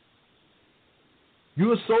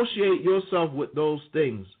 You associate yourself with those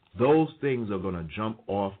things are going to jump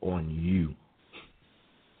off on you.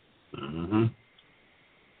 Mm-hmm.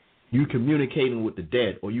 You communicating with the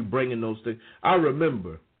dead, or you bringing those things. I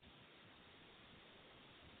remember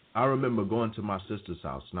going to my sister's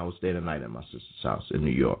house, and I was staying the night at my sister's house in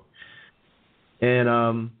New York.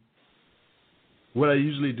 And what I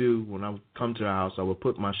usually do when I come to her house, I would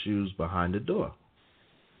put my shoes behind the door.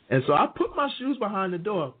 And so I put my shoes behind the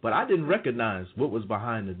door, but I didn't recognize what was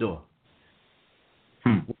behind the door.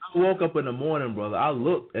 When I woke up in the morning, brother, I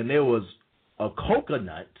looked, and there was a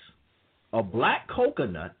coconut, a black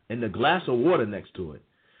coconut, and a glass of water next to it.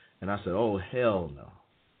 And I said, oh, hell no.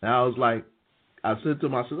 And I was like, I said to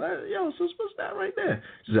my sister, yo, sis, what's that right there?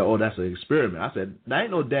 She said, oh, that's an experiment. I said, that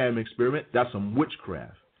ain't no damn experiment. That's some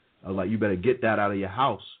witchcraft. I was like, you better get that out of your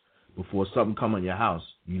house before something come in your house.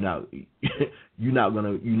 You're not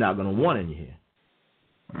gonna want in here.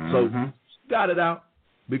 Mm-hmm. So she got it out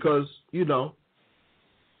because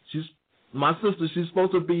she's my sister. She's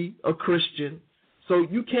supposed to be a Christian, so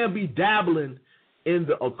you can't be dabbling in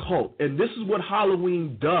the occult. And this is what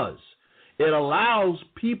Halloween does. It allows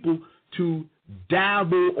people to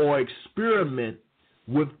dabble or experiment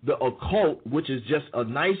with the occult, which is just a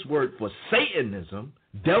nice word for Satanism,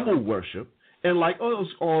 devil worship, and like, oh,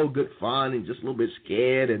 it's all good fun and just a little bit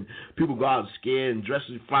scared, and people go out scared and dress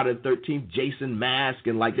as Friday the 13th, Jason mask,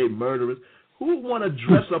 and like they murderers. Who would want to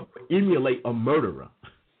dress up or emulate a murderer?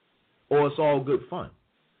 Or it's all good fun.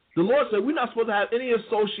 The Lord said we're not supposed to have any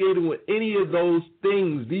associated with any of those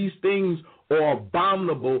things. These things are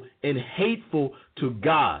abominable and hateful to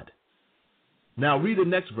God. Now read the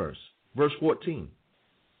next verse, verse 14.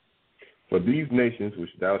 For these nations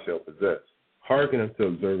which thou shalt possess, hearken unto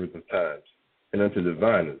observers of times, and unto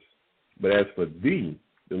diviners. But as for thee,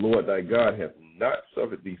 the Lord thy God hath not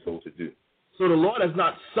suffered thee so to do. So the Lord has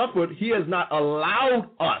not suffered. He has not allowed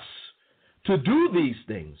us to do these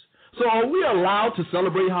things. So are we allowed to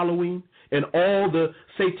celebrate Halloween and all the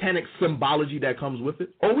satanic symbology that comes with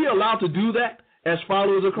it? Are we allowed to do that as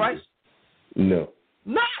followers of Christ? No.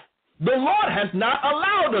 Not. The Lord has not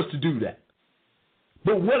allowed us to do that.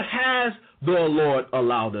 But what has the Lord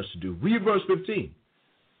allowed us to do? Read verse 15.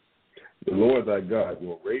 The Lord thy God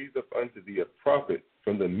will raise up unto thee a prophet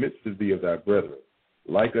from the midst of thee of thy brethren,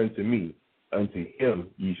 like unto me, unto him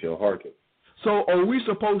ye shall hearken. So are we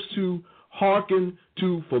supposed to hearken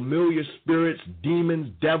to familiar spirits,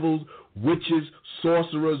 demons, devils, witches,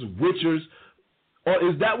 sorcerers, witchers? Or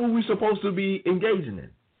is that what we're supposed to be engaging in?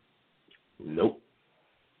 Nope.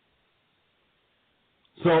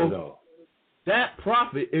 So no. That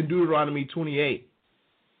prophet in Deuteronomy 28,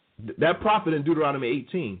 that prophet in Deuteronomy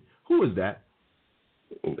 18, who is that?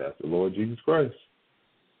 That's the Lord Jesus Christ.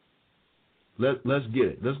 Let's get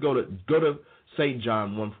it. Let's go to St.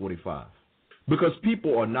 John 1:45. Because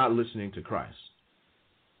people are not listening to Christ.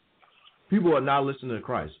 People are not listening to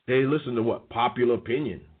Christ. They listen to what? Popular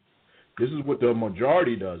opinion. This is what the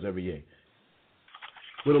majority does every year.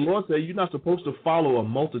 But the Lord said you're not supposed to follow a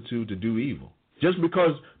multitude to do evil. Just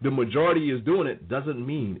because the majority is doing it doesn't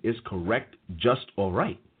mean it's correct, just, or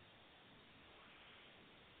right.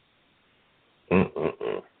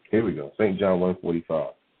 Here we go. St. John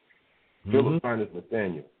 1:45. Philip findeth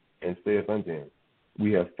Nathanael, and saith unto him,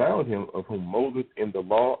 We have found him of whom Moses in the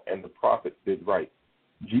law and the prophets did write,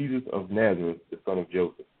 Jesus of Nazareth, the son of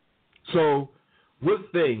Joseph. So,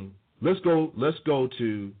 what thing? Let's go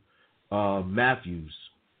to Matthews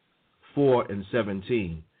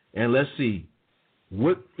 4:17, and let's see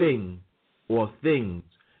what thing or things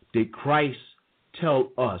did Christ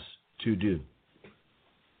tell us to do.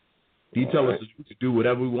 Did he tell us to do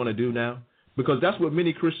whatever we want to do now? Because that's what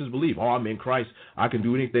many Christians believe. Oh, I'm in Christ. I can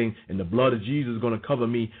do anything, and the blood of Jesus is going to cover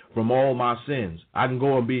me from all my sins. I can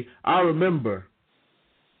go and be. I remember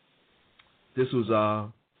this was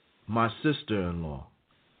my sister-in-law,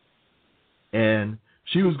 and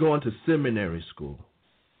she was going to seminary school.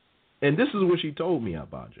 And this is what she told me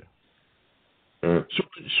about you.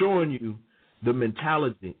 Showing you the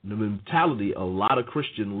mentality of a lot of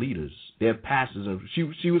Christian leaders, their pastors. And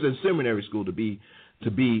she was in seminary school to be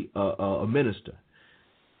a minister.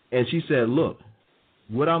 And she said, look,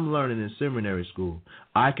 what I'm learning in seminary school,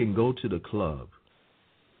 I can go to the club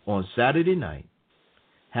on Saturday night,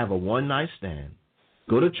 have a one-night stand,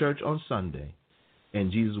 go to church on Sunday,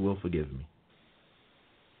 and Jesus will forgive me.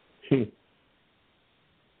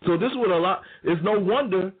 So this is what a lot. It's no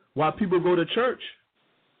wonder why people go to church,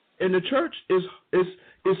 and the church is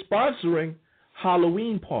sponsoring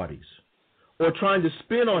Halloween parties or trying to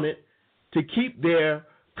spin on it to keep their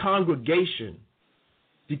congregation,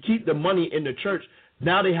 to keep the money in the church.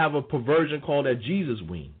 Now they have a perversion called a Jesus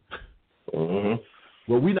wing.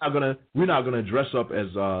 Mm-hmm. Well, we're not gonna dress up as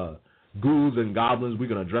ghouls and goblins. We're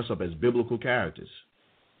gonna dress up as biblical characters.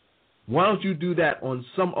 Why don't you do that on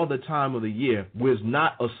some other time of the year where it's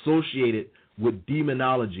not associated with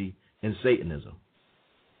demonology and Satanism?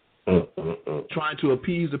 Trying to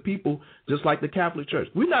appease the people just like the Catholic Church.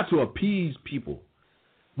 We're not to appease people.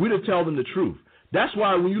 We're to tell them the truth. That's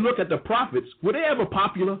why when you look at the prophets, were they ever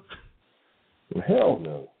popular? Hell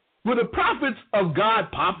no. Were the prophets of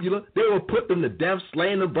God popular? They were put them to death,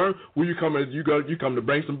 slain, and burned. Well, you come to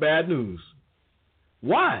bring some bad news.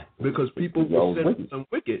 Why? Because people were sinful and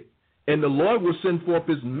wicked. And the Lord will send forth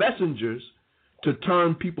his messengers to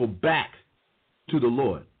turn people back to the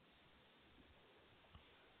Lord.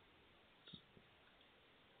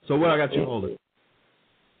 So what I got you holding?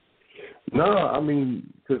 No, I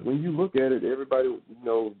mean, because when you look at it, everybody,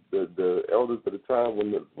 the elders at the time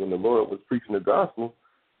when the Lord was preaching the gospel,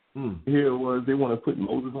 here it was, they want to put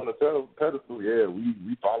Moses on a pedestal. Yeah,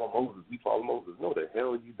 we follow Moses. We follow Moses. No, the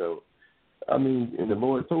hell you don't. I mean, and the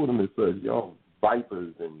Lord told them it says, y'all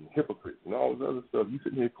vipers and hypocrites and all this other stuff. You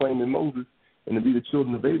sitting here claiming Moses and to be the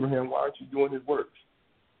children of Abraham. Why aren't you doing his works?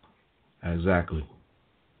 Exactly.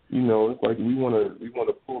 It's like we want to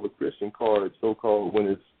pull the Christian card, so-called, when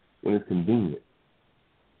it's convenient.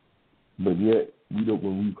 But yet,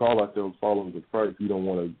 when we call ourselves followers of Christ, we don't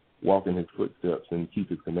want to walk in his footsteps and keep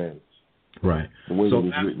his commandments. Right. The way that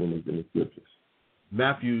it's written in the scriptures.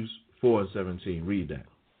 Matthews 4:17. Read that.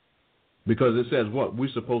 Because it says what? We're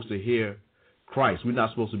supposed to hear Christ. We're not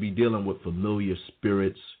supposed to be dealing with familiar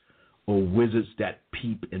spirits or wizards that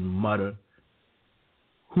peep and mutter.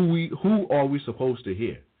 Who are we supposed to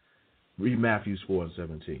hear? Read Matthews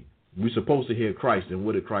 4:17. We're supposed to hear Christ, and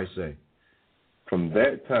what did Christ say? From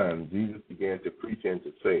that time, Jesus began to preach and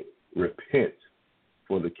to say, repent,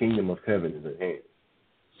 for the kingdom of heaven is at hand.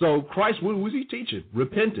 So Christ, what was he teaching?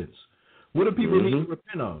 Repentance. What do people need to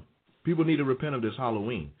repent of? People need to repent of this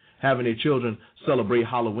Halloween, having their children celebrate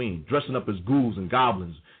Halloween, dressing up as ghouls and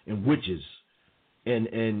goblins and witches and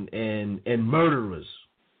murderers.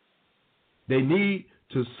 They need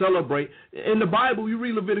to celebrate. In the Bible, you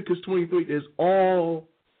read Leviticus 23, there's all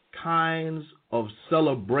kinds of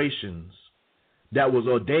celebrations that was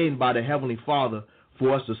ordained by the Heavenly Father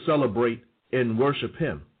for us to celebrate and worship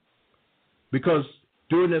him. Because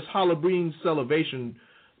during this Halloween celebration,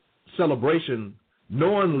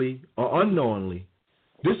 knowingly or unknowingly,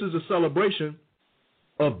 this is a celebration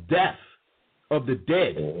of death, of the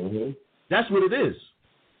dead. Mm-hmm. That's what it is.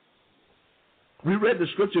 We read the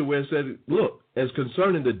scripture where it said, look, as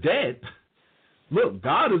concerning the dead, look,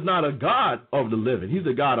 God is not a God of the living. He's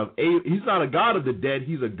not a God of the dead.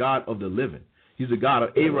 He's a God of the living. He's a God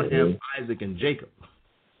of Abraham, Isaac, and Jacob.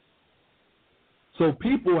 So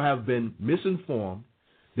people have been misinformed.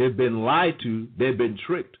 They've been lied to. They've been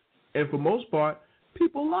tricked. And for most part,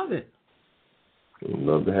 people love it. They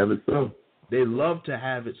love to have it so. They love to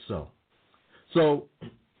have it so. So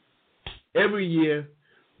every year,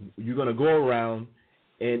 you're going to go around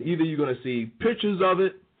and either you're going to see pictures of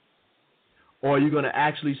it or you're going to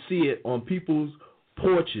actually see it on people's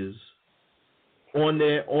porches, on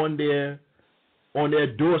their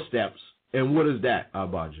doorsteps. And what is that,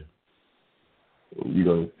 Abaja? You're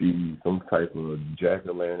going to see some type of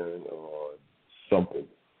jack-o'-lantern or something.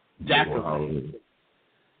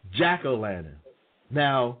 Jack-o'-lantern.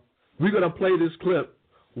 Now, we're going to play this clip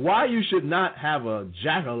why you should not have a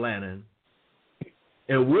jack-o'-lantern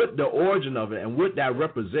and what the origin of it and what that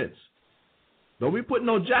represents. Don't be putting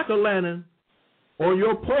no jack-o'-lantern on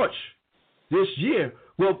your porch this year.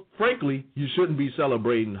 Well, frankly, you shouldn't be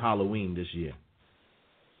celebrating Halloween this year.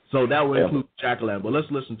 So that will include jack-o'-lantern. But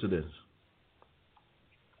let's listen to this.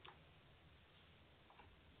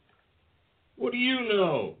 What do you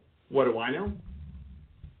know? What do I know?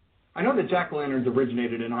 I know that jack-o'-lanterns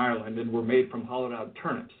originated in Ireland and were made from hollowed-out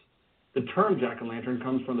turnips. The term jack-o'-lantern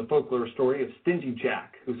comes from the folklore story of Stingy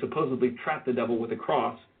Jack, who supposedly trapped the devil with a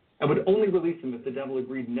cross and would only release him if the devil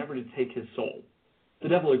agreed never to take his soul. The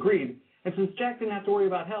devil agreed, and since Jack didn't have to worry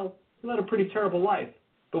about hell, he led a pretty terrible life.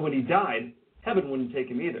 But when he died, heaven wouldn't take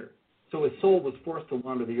him either, so his soul was forced to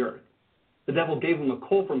wander the earth. The devil gave him a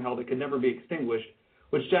coal from hell that could never be extinguished,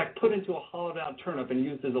 which Jack put into a hollowed-out turnip and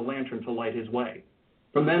used as a lantern to light his way.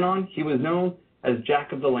 From then on, he was known as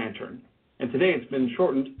Jack of the Lantern, and today it's been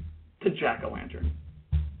shortened to Jack-o'-lantern.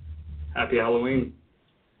 Happy Halloween.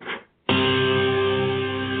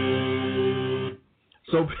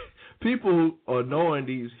 So people are knowing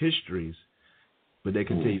these histories, but they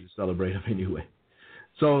continue to celebrate them anyway.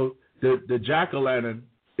 So the jack-o'-lantern,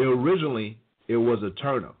 originally it was a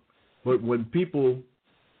turnip, but when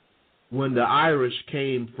the Irish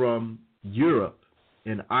came from Europe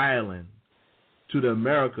and Ireland to the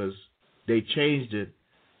Americas, they changed it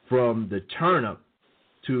from the turnip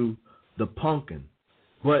to the pumpkin.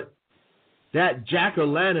 But that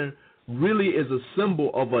jack-o'-lantern really is a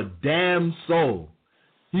symbol of a damned soul.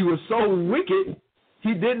 He was so wicked,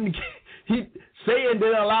 Satan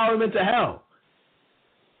didn't allow him into hell.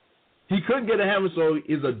 He couldn't get to heaven, so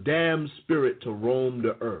he's a damned spirit to roam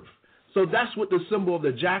the earth. So that's what the symbol of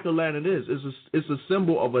the jack-o'-lantern is. It's a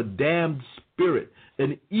symbol of a damned spirit,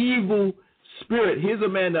 an evil spirit. Here's a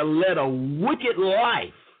man that led a wicked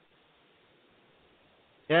life.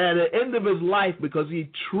 And at the end of his life, because he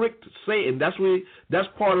tricked Satan, that's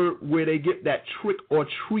part of where they get that trick or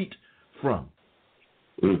treat from.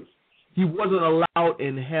 He wasn't allowed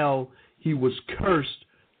in hell. He was cursed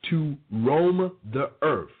to roam the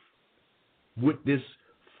earth with this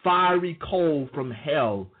fiery coal from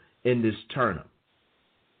hell in this turnip.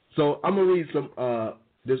 So I'm going to read some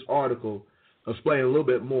this article explaining a little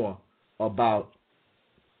bit more about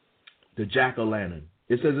the jack-o'-lantern.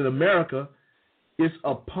 It says in America, it's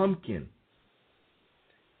a pumpkin.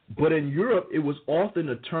 But in Europe, it was often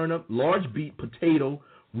a turnip, large beet, potato,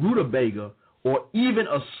 rutabaga, or even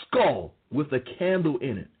a skull with a candle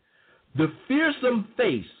in it. The fearsome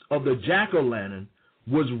face of the jack-o'-lantern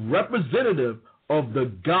was representative of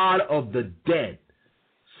the god of the dead,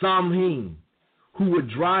 Samhain, who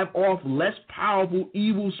would drive off less powerful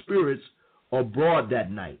evil spirits abroad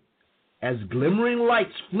that night. As glimmering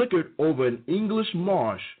lights flickered over an English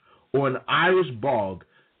marsh or an Irish bog,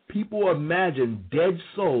 people imagined dead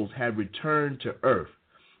souls had returned to earth.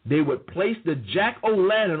 They would place the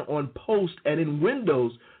jack-o'-lantern on posts and in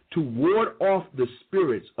windows to ward off the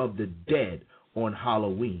spirits of the dead on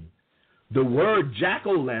Halloween. The word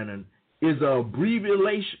jack-o'-lantern is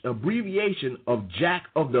an abbreviation of Jack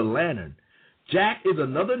of the Lantern. Jack is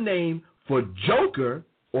another name for Joker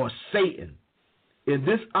or Satan. In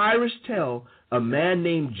this Irish tale, a man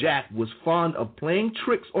named Jack was fond of playing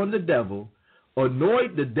tricks on the devil.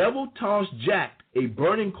 Annoyed, the devil tossed Jack a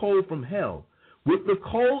burning coal from hell. With the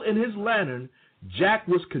coal in his lantern, Jack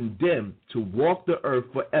was condemned to walk the earth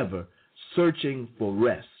forever, searching for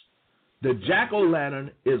rest. The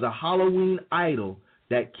jack-o'-lantern is a Halloween idol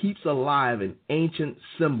that keeps alive an ancient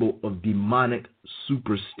symbol of demonic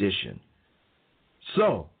superstition.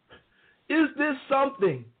 So, is this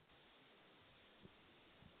something,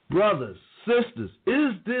 brothers, sisters,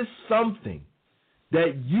 is this something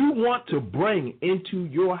that you want to bring into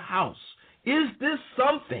your house? Is this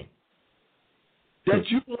something that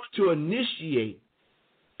you want to initiate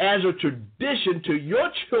as a tradition to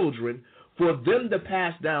your children for them to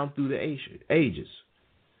pass down through the ages?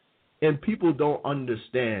 And people don't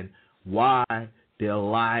understand why their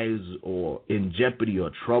lives are in jeopardy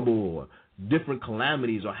or trouble or different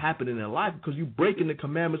calamities are happening in life, because you're breaking the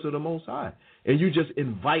commandments of the Most High and you just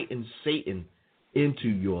inviting Satan into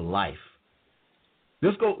your life.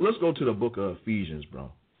 Let's go to the book of Ephesians, bro.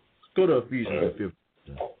 Let's go to Ephesians, the 5th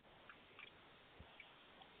chapter,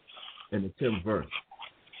 and the 10th verse.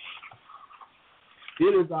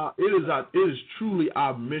 It is truly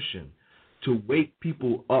our mission to wake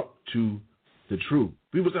people up to the truth.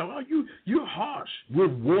 People say, "Oh, you're harsh." We're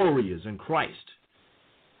warriors in Christ,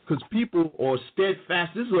 because people are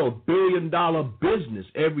steadfast. This is a $1 billion business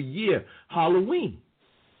every year. Halloween,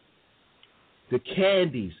 the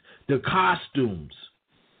candies, the costumes,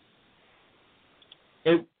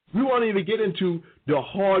 and We won't even get into the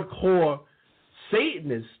hardcore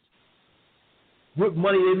Satanists, what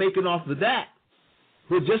money they're making off of that.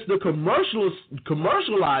 But just the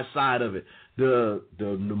commercialized side of it, the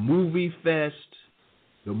movie fest,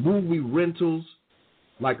 the movie rentals,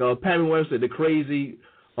 like Pamela Webb said, the crazy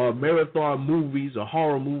marathon movies or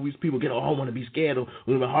horror movies. People get, I want to be scared of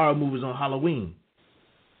the horror movies on Halloween.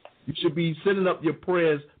 You should be sending up your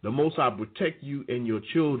prayers. The Most High protect you and your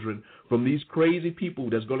children from these crazy people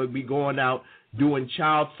that's going to be going out doing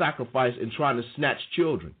child sacrifice and trying to snatch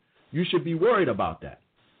children. You should be worried about that.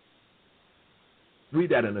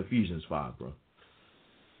 Read that in Ephesians 5, bro.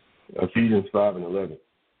 Ephesians 5 and 11.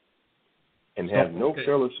 And have no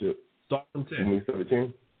fellowship. Start from 10. You mean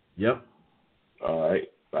 17? Yep. All right,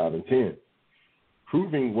 5 and 10.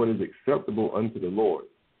 Proving what is acceptable unto the Lord.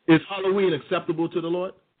 Is Halloween acceptable to the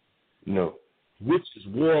Lord? No. Witches,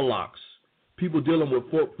 warlocks, people dealing with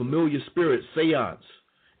familiar spirits, seance,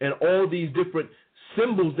 and all these different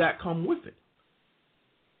symbols that come with it.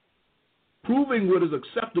 Proving what is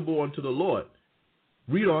acceptable unto the Lord.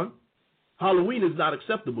 Read on. Halloween is not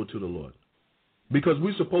acceptable to the Lord because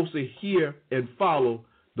we're supposed to hear and follow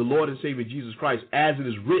the Lord and Savior Jesus Christ as it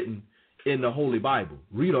is written in the Holy Bible.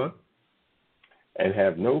 Read on. And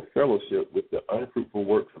have no fellowship with the unfruitful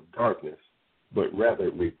works of darkness, but rather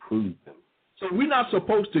reprove them. So we're not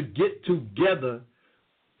supposed to get together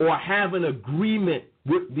or have an agreement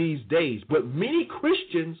with these days, but many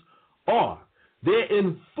Christians are. They're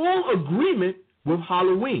in full agreement with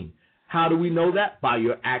Halloween. How do we know that? By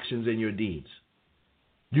your actions and your deeds.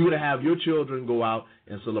 You're going to have your children go out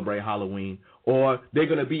and celebrate Halloween, or they're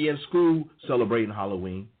going to be in school celebrating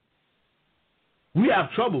Halloween. We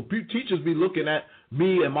have trouble. Teachers be looking at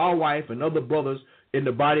me and my wife and other brothers in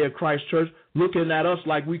the body of Christ Church, looking at us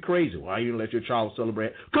like we crazy. Why you let your child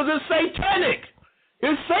celebrate? Because it's satanic.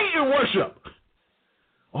 It's Satan worship.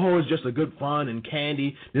 Oh, it's just a good fun and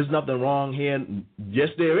candy. There's nothing wrong here. Yes,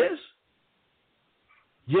 there is.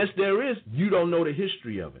 Yes, there is. You don't know the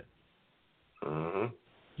history of it.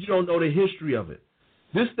 You don't know the history of it.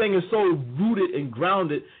 This thing is so rooted and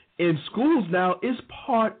grounded in schools now. It's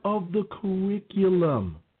part of the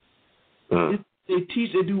curriculum.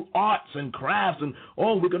 They do arts and crafts, and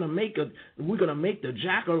we're gonna make the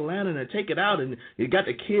jack-o'-lantern and take it out, and you got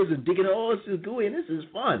the kids and digging. Oh, this is gooey and this is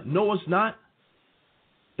fun. No, it's not.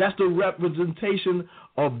 That's the representation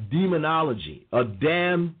of demonology, a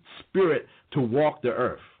damn spirit to walk the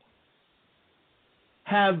earth.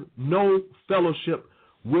 Have no fellowship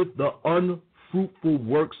with the unfruitful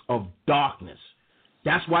works of darkness.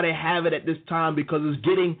 That's why they have it at this time, because it's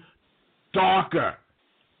getting darker.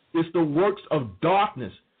 It's the works of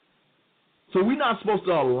darkness. So we're not supposed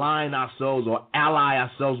to align ourselves or ally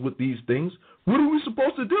ourselves with these things. What are we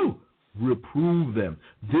supposed to do? Reprove them,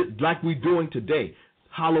 like we're doing today.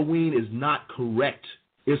 Halloween is not correct.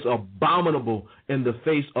 It's abominable in the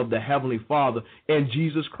face of the Heavenly Father and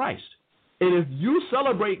Jesus Christ. And if you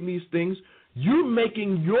celebrate these things, you're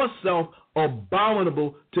making yourself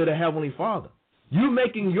abominable to the Heavenly Father. You're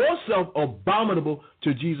making yourself abominable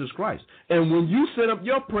to Jesus Christ. And when you set up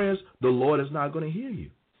your prayers, the Lord is not going to hear you.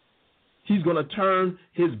 He's going to turn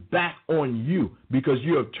his back on you because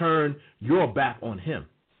you have turned your back on him.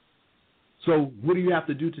 So what do you have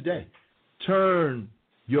to do today? Turn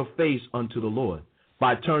your face unto the Lord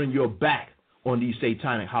by turning your back on these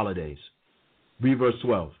satanic holidays. Read verse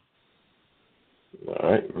 12.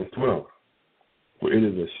 All right, verse 12. For it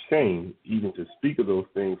is a shame even to speak of those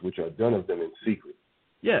things which are done of them in secret.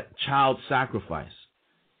 Yeah, child sacrifice.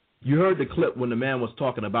 You heard the clip when the man was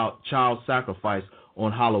talking about child sacrifice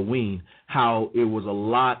on Halloween, how it was a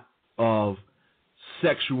lot of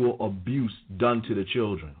sexual abuse done to the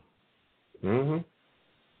children.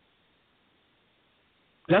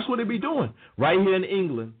 That's what they be doing. Right here in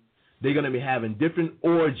England, they're going to be having different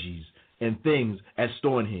orgies and things at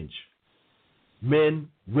Stonehenge. Men,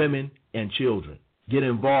 women, and children get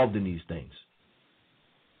involved in these things.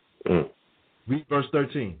 Read verse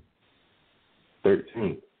 13.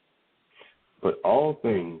 13. But all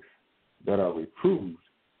things that are reproved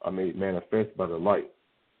are made manifest by the light.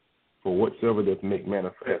 For whatsoever doth make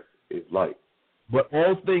manifest is light. But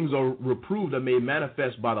all things are reproved and made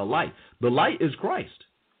manifest by the light. The light is Christ.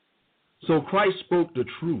 So Christ spoke the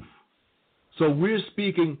truth. So we're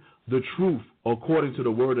speaking the truth according to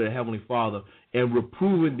the word of the Heavenly Father and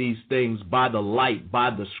reproving these things by the light,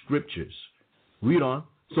 by the scriptures. Read on.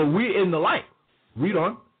 So we're in the light. Read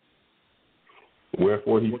on.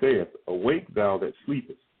 Wherefore he saith, awake thou that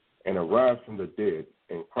sleepest, and arise from the dead,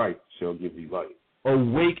 and Christ shall give thee light.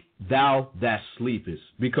 Awake thou that sleepest.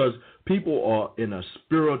 Because people are in a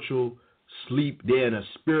spiritual sleep. They're in a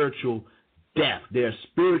spiritual death. They're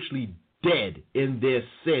spiritually dead in their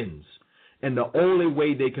sins. And the only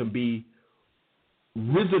way they can be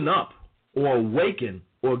risen up or awakened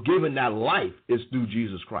or given that life is through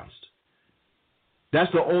Jesus Christ.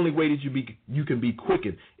 That's the only way that you can be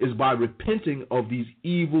quickened, is by repenting of these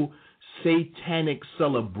evil satanic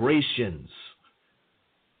celebrations.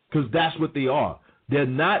 Because that's what they are. They're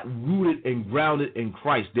not rooted and grounded in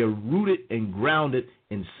Christ. They're rooted and grounded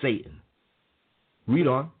in Satan. Read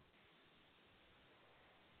on.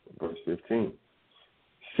 Verse 15.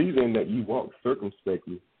 See then that you walk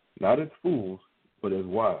circumspectly, not as fools, but as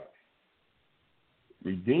wise,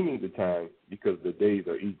 redeeming the time, because the days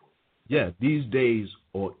are evil. Yeah, these days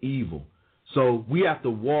are evil. So we have to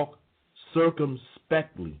walk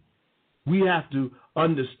circumspectly. We have to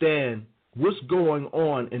understand what's going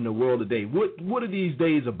on in the world today. What are these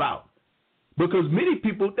days about? Because many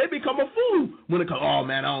people, they become a fool when it comes, oh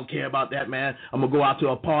man, I don't care about that, man. I'm gonna go out to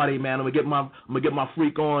a party, man. I'm gonna get my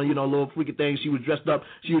freak on, you know, little freaky thing. She was dressed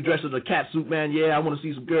as a cat suit, man. Yeah, I want to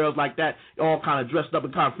see some girls like that, all kind of dressed up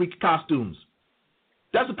in kind of freaky costumes.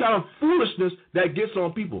 That's the kind of foolishness that gets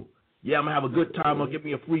on people. Yeah, I'm gonna have a good time. I'm gonna give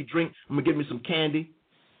me a free drink. I'm gonna give me some candy.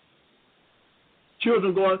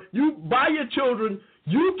 Children going, you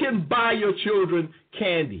can buy your children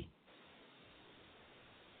candy.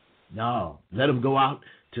 No, let them go out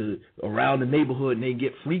to around the neighborhood and they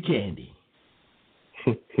get free candy.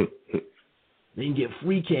 They can get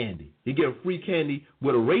free candy. They get free candy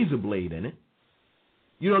with a razor blade in it.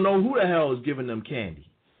 You don't know who the hell is giving them candy.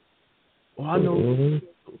 Well, I know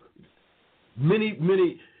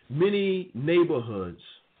many neighborhoods,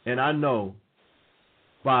 and I know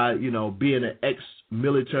by being an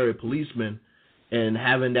ex-military policeman and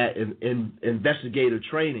having that investigator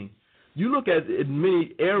training. You look at it in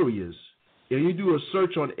many areas, and you do a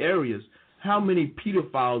search on areas, how many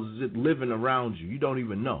pedophiles is it living around you? You don't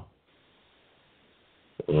even know.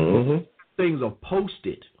 Mm-hmm. Things are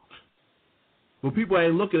posted. But people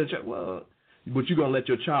ain't looking at you, well, but you're going to let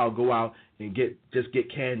your child go out and get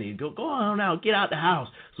candy and go on out, get out the house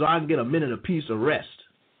so I can get a minute of peace or rest.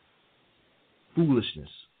 Foolishness.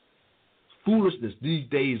 Foolishness. These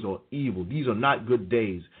days are evil. These are not good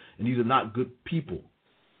days, and these are not good people.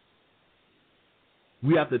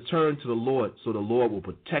 We have to turn to the Lord so the Lord will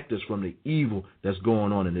protect us from the evil that's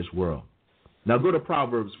going on in this world. Now go to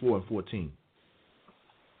Proverbs 4 and 14.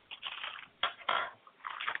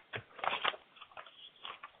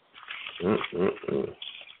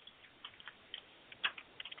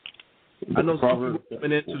 I know some people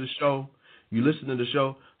coming into the show, you listen to the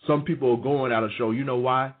show, some people are going out of the show. You know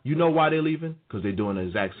why? You know why they're leaving? Because they're doing the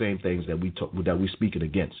exact same things that we're speaking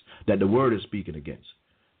against, that the word is speaking against.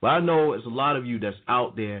 But I know it's a lot of you that's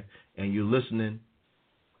out there and you're listening,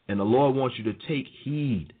 and the Lord wants you to take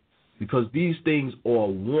heed because these things are a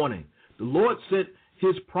warning. The Lord sent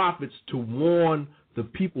his prophets to warn the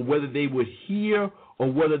people whether they would hear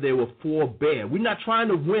or whether they would forbear. We're not trying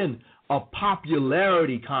to win a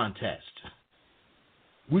popularity contest.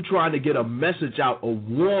 We're trying to get a message out, a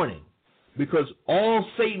warning, because all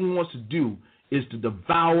Satan wants to do is to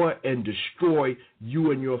devour and destroy you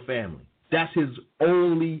and your family. That's his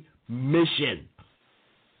only mission.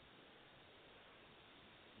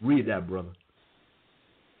 Read that, brother.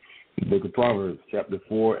 The book of Proverbs, chapter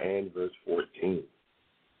 4 and verse 14.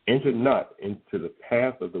 Enter not into the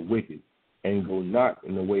path of the wicked, and go not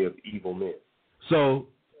in the way of evil men. So,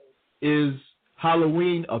 is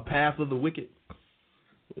Halloween a path of the wicked?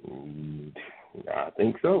 I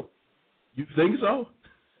think so. You think so?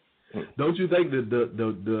 Don't you think that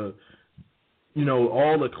the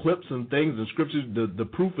all the clips and things and scriptures, the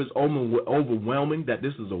proof is overwhelming that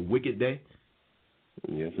this is a wicked day?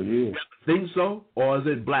 Yes, it is. Think so? Or is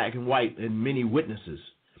it black and white and many witnesses?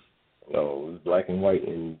 No, it's black and white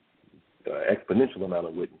and exponential amount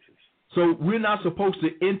of witnesses. So we're not supposed to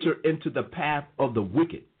enter into the path of the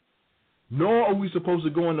wicked, nor are we supposed to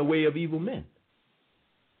go in the way of evil men.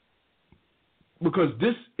 Because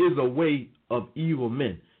this is a way of evil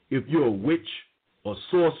men. If you're a witch or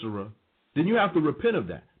sorcerer, then you have to repent of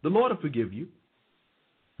that. The Lord will forgive you.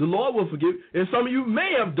 The Lord will forgive. And some of you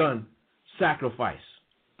may have done sacrifice.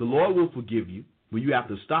 The Lord will forgive you, but you have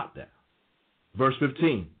to stop that. Verse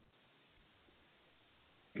 15.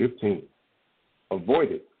 15.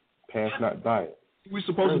 Avoid it. Pass not by it. We're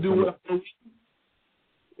supposed to do what?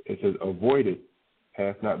 It says, avoid it.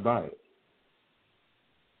 Pass not by it.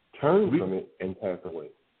 Turn from it and pass away.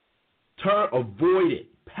 Avoid it.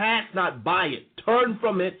 Pass not by it. Turn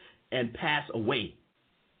from it and pass away.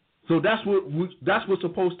 So that's what's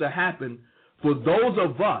supposed to happen for those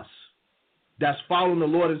of us that's following the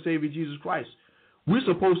Lord and Savior Jesus Christ. We're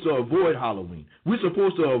supposed to avoid Halloween. We're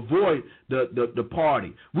supposed to avoid the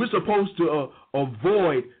party. We're supposed to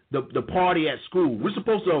avoid the party at school. We're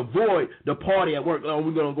supposed to avoid the party at work. Oh,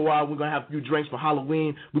 we're going to go out. We're going to have a few drinks for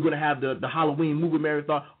Halloween. We're going to have the Halloween movie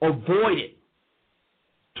marathon. Avoid it.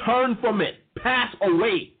 Turn from it. Pass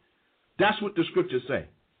away. That's what the scriptures say.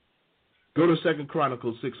 Go to 2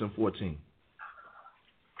 Chronicles 6 and 14.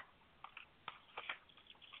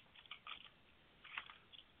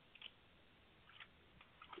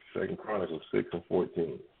 Second Chronicles 6 and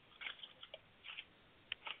 14.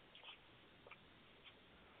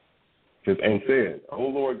 It says, and said, O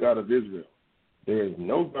Lord God of Israel, there is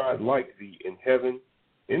no God like thee in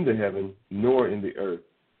the heaven, nor in the earth,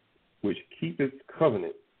 which keepeth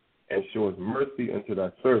covenant and showeth mercy unto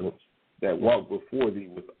thy servants that walk before thee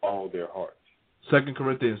with all their hearts. 2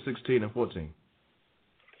 Corinthians 16 and 14.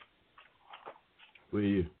 Where are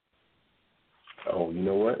you? Oh, you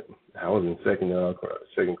know what? I was in Second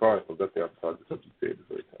Chronicles. That's the opposite of what you said the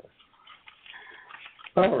first time.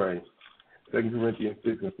 All right. 2 Corinthians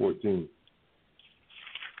 6 and 14.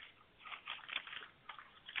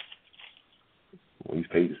 Well, these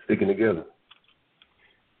pages sticking together.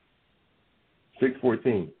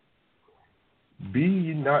 6:14. Be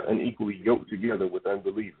ye not unequally yoked together with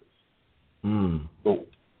unbelievers.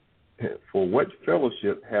 For what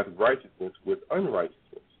fellowship hath righteousness with unrighteousness?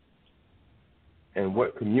 And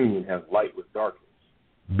what communion hath light with darkness?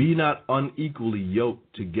 Be not unequally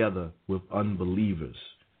yoked together with unbelievers.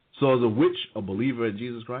 So is a witch a believer in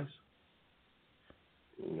Jesus Christ?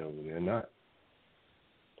 No, they're not.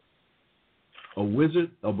 A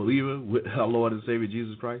wizard a believer with our Lord and Savior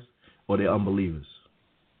Jesus Christ? Or they're unbelievers?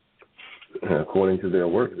 According to their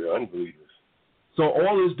work, they're unbelievers. So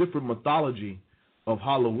all this different mythology of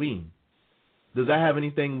Halloween, does that have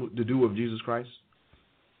anything to do with Jesus Christ?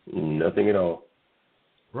 Nothing at all.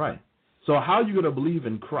 Right. So how are you going to believe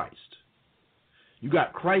in Christ? You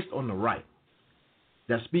got Christ on the right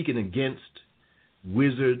that's speaking against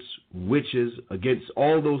wizards, witches, against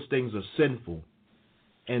all those things are sinful,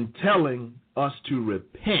 and telling us to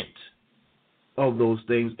repent of those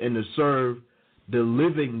things and to serve the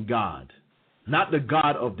living God, not the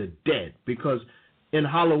God of the dead. Because in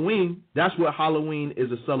Halloween, that's what Halloween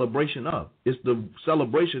is a celebration of. It's the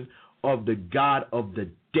celebration of the God of the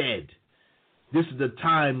dead. This is the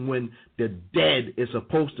time when the dead is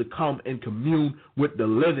supposed to come and commune with the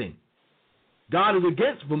living. God is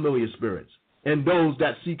against familiar spirits and those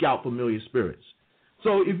that seek out familiar spirits.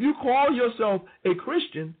 So if you call yourself a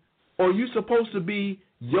Christian, are you supposed to be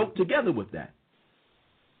yoked together with that?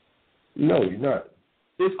 No, you're not.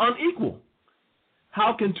 It's unequal.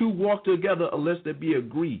 How can two walk together unless they be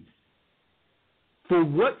agreed? For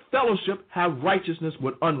what fellowship have righteousness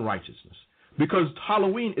with unrighteousness? Because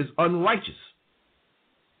Halloween is unrighteous.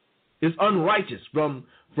 It's unrighteous from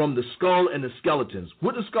the skull and the skeletons.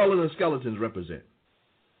 What do the skull and the skeletons represent?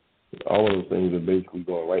 All of those things are basically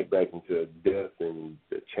going right back into death and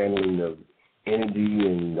the channeling of energy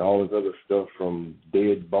and all this other stuff from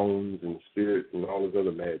dead bones and spirits and all this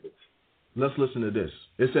other madness. Let's listen to this.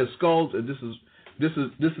 It says skulls, and this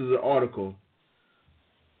is an article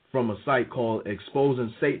from a site called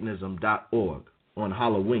exposingsatanism.org on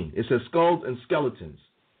Halloween. It says skulls and skeletons.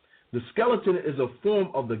 The skeleton is a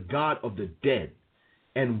form of the god of the dead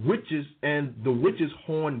and the witch's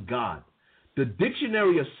horn god. The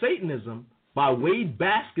Dictionary of Satanism by Wade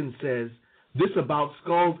Baskin says this about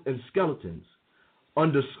skulls and skeletons.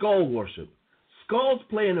 Under skull worship, skulls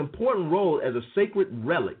play an important role as a sacred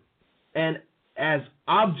relic and as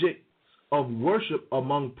objects of worship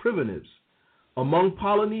among primitives. Among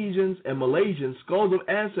Polynesians and Malaysians, skulls of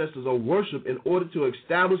ancestors are worshipped in order to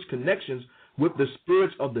establish connections with the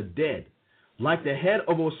spirits of the dead. Like the head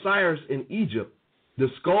of Osiris in Egypt, the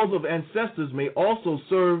skulls of ancestors may also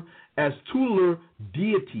serve as tutelar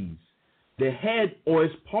deities. The head or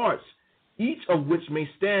its parts, each of which may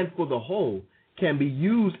stand for the whole, can be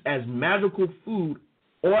used as magical food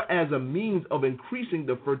or as a means of increasing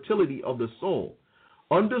the fertility of the soul.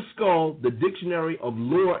 Under skull, the Dictionary of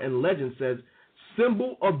Lore and Legend says,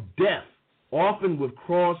 symbol of death, often with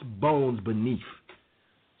crossed bones beneath.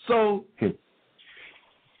 So,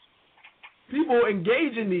 people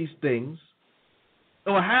engage in these things,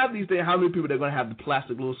 or have these things. How many people are going to have the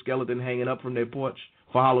plastic little skeleton hanging up from their porch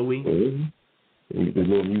for Halloween? Mm-hmm. And there's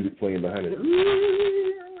little music playing behind it.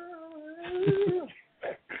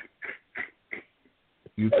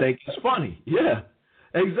 You think it's funny. Yeah,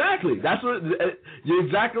 exactly. That's what you're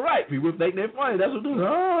exactly right. People think they're funny. That's what they're doing.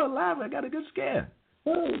 Oh, laugh, I got a good scare.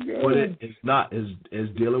 Oh, but it's not.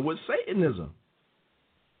 It's dealing with Satanism.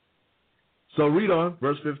 So read on,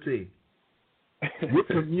 verse 15. What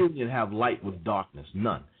communion have light with darkness?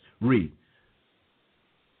 None. Read.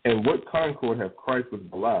 And what concord hath Christ with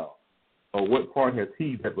Belial? Or what part hath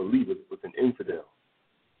he that believeth with an infidel?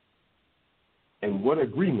 And what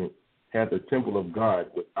agreement hath the temple of God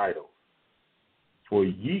with idols? For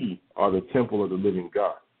ye are the temple of the living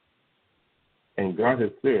God. And God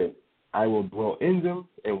hath said, I will dwell in them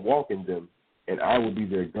and walk in them, and I will be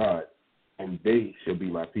their God, and they shall be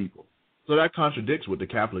my people. So that contradicts what the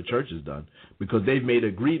Catholic Church has done, because they've made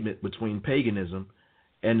agreement between paganism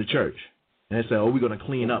and the church. And they say, we're going to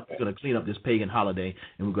clean up this pagan holiday,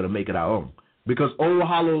 and we're going to make it our own. Because All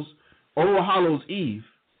Hallows Eve,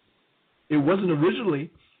 it wasn't originally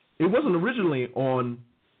on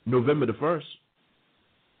November the 1st.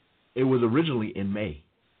 It was originally in May,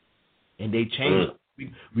 and they changed.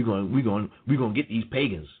 We're going to get these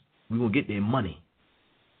pagans. We're going to get their money.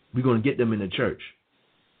 We're going to get them in the church.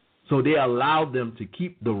 So they allowed them to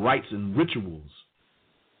keep the rites and rituals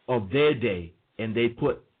of their day, and they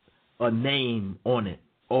put a name on it.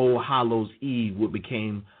 All Hallows Eve, what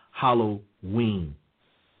became Halloween.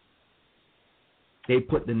 They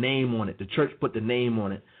put the name on it. The church put the name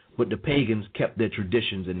on it, but the pagans kept their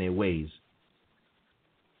traditions and their ways.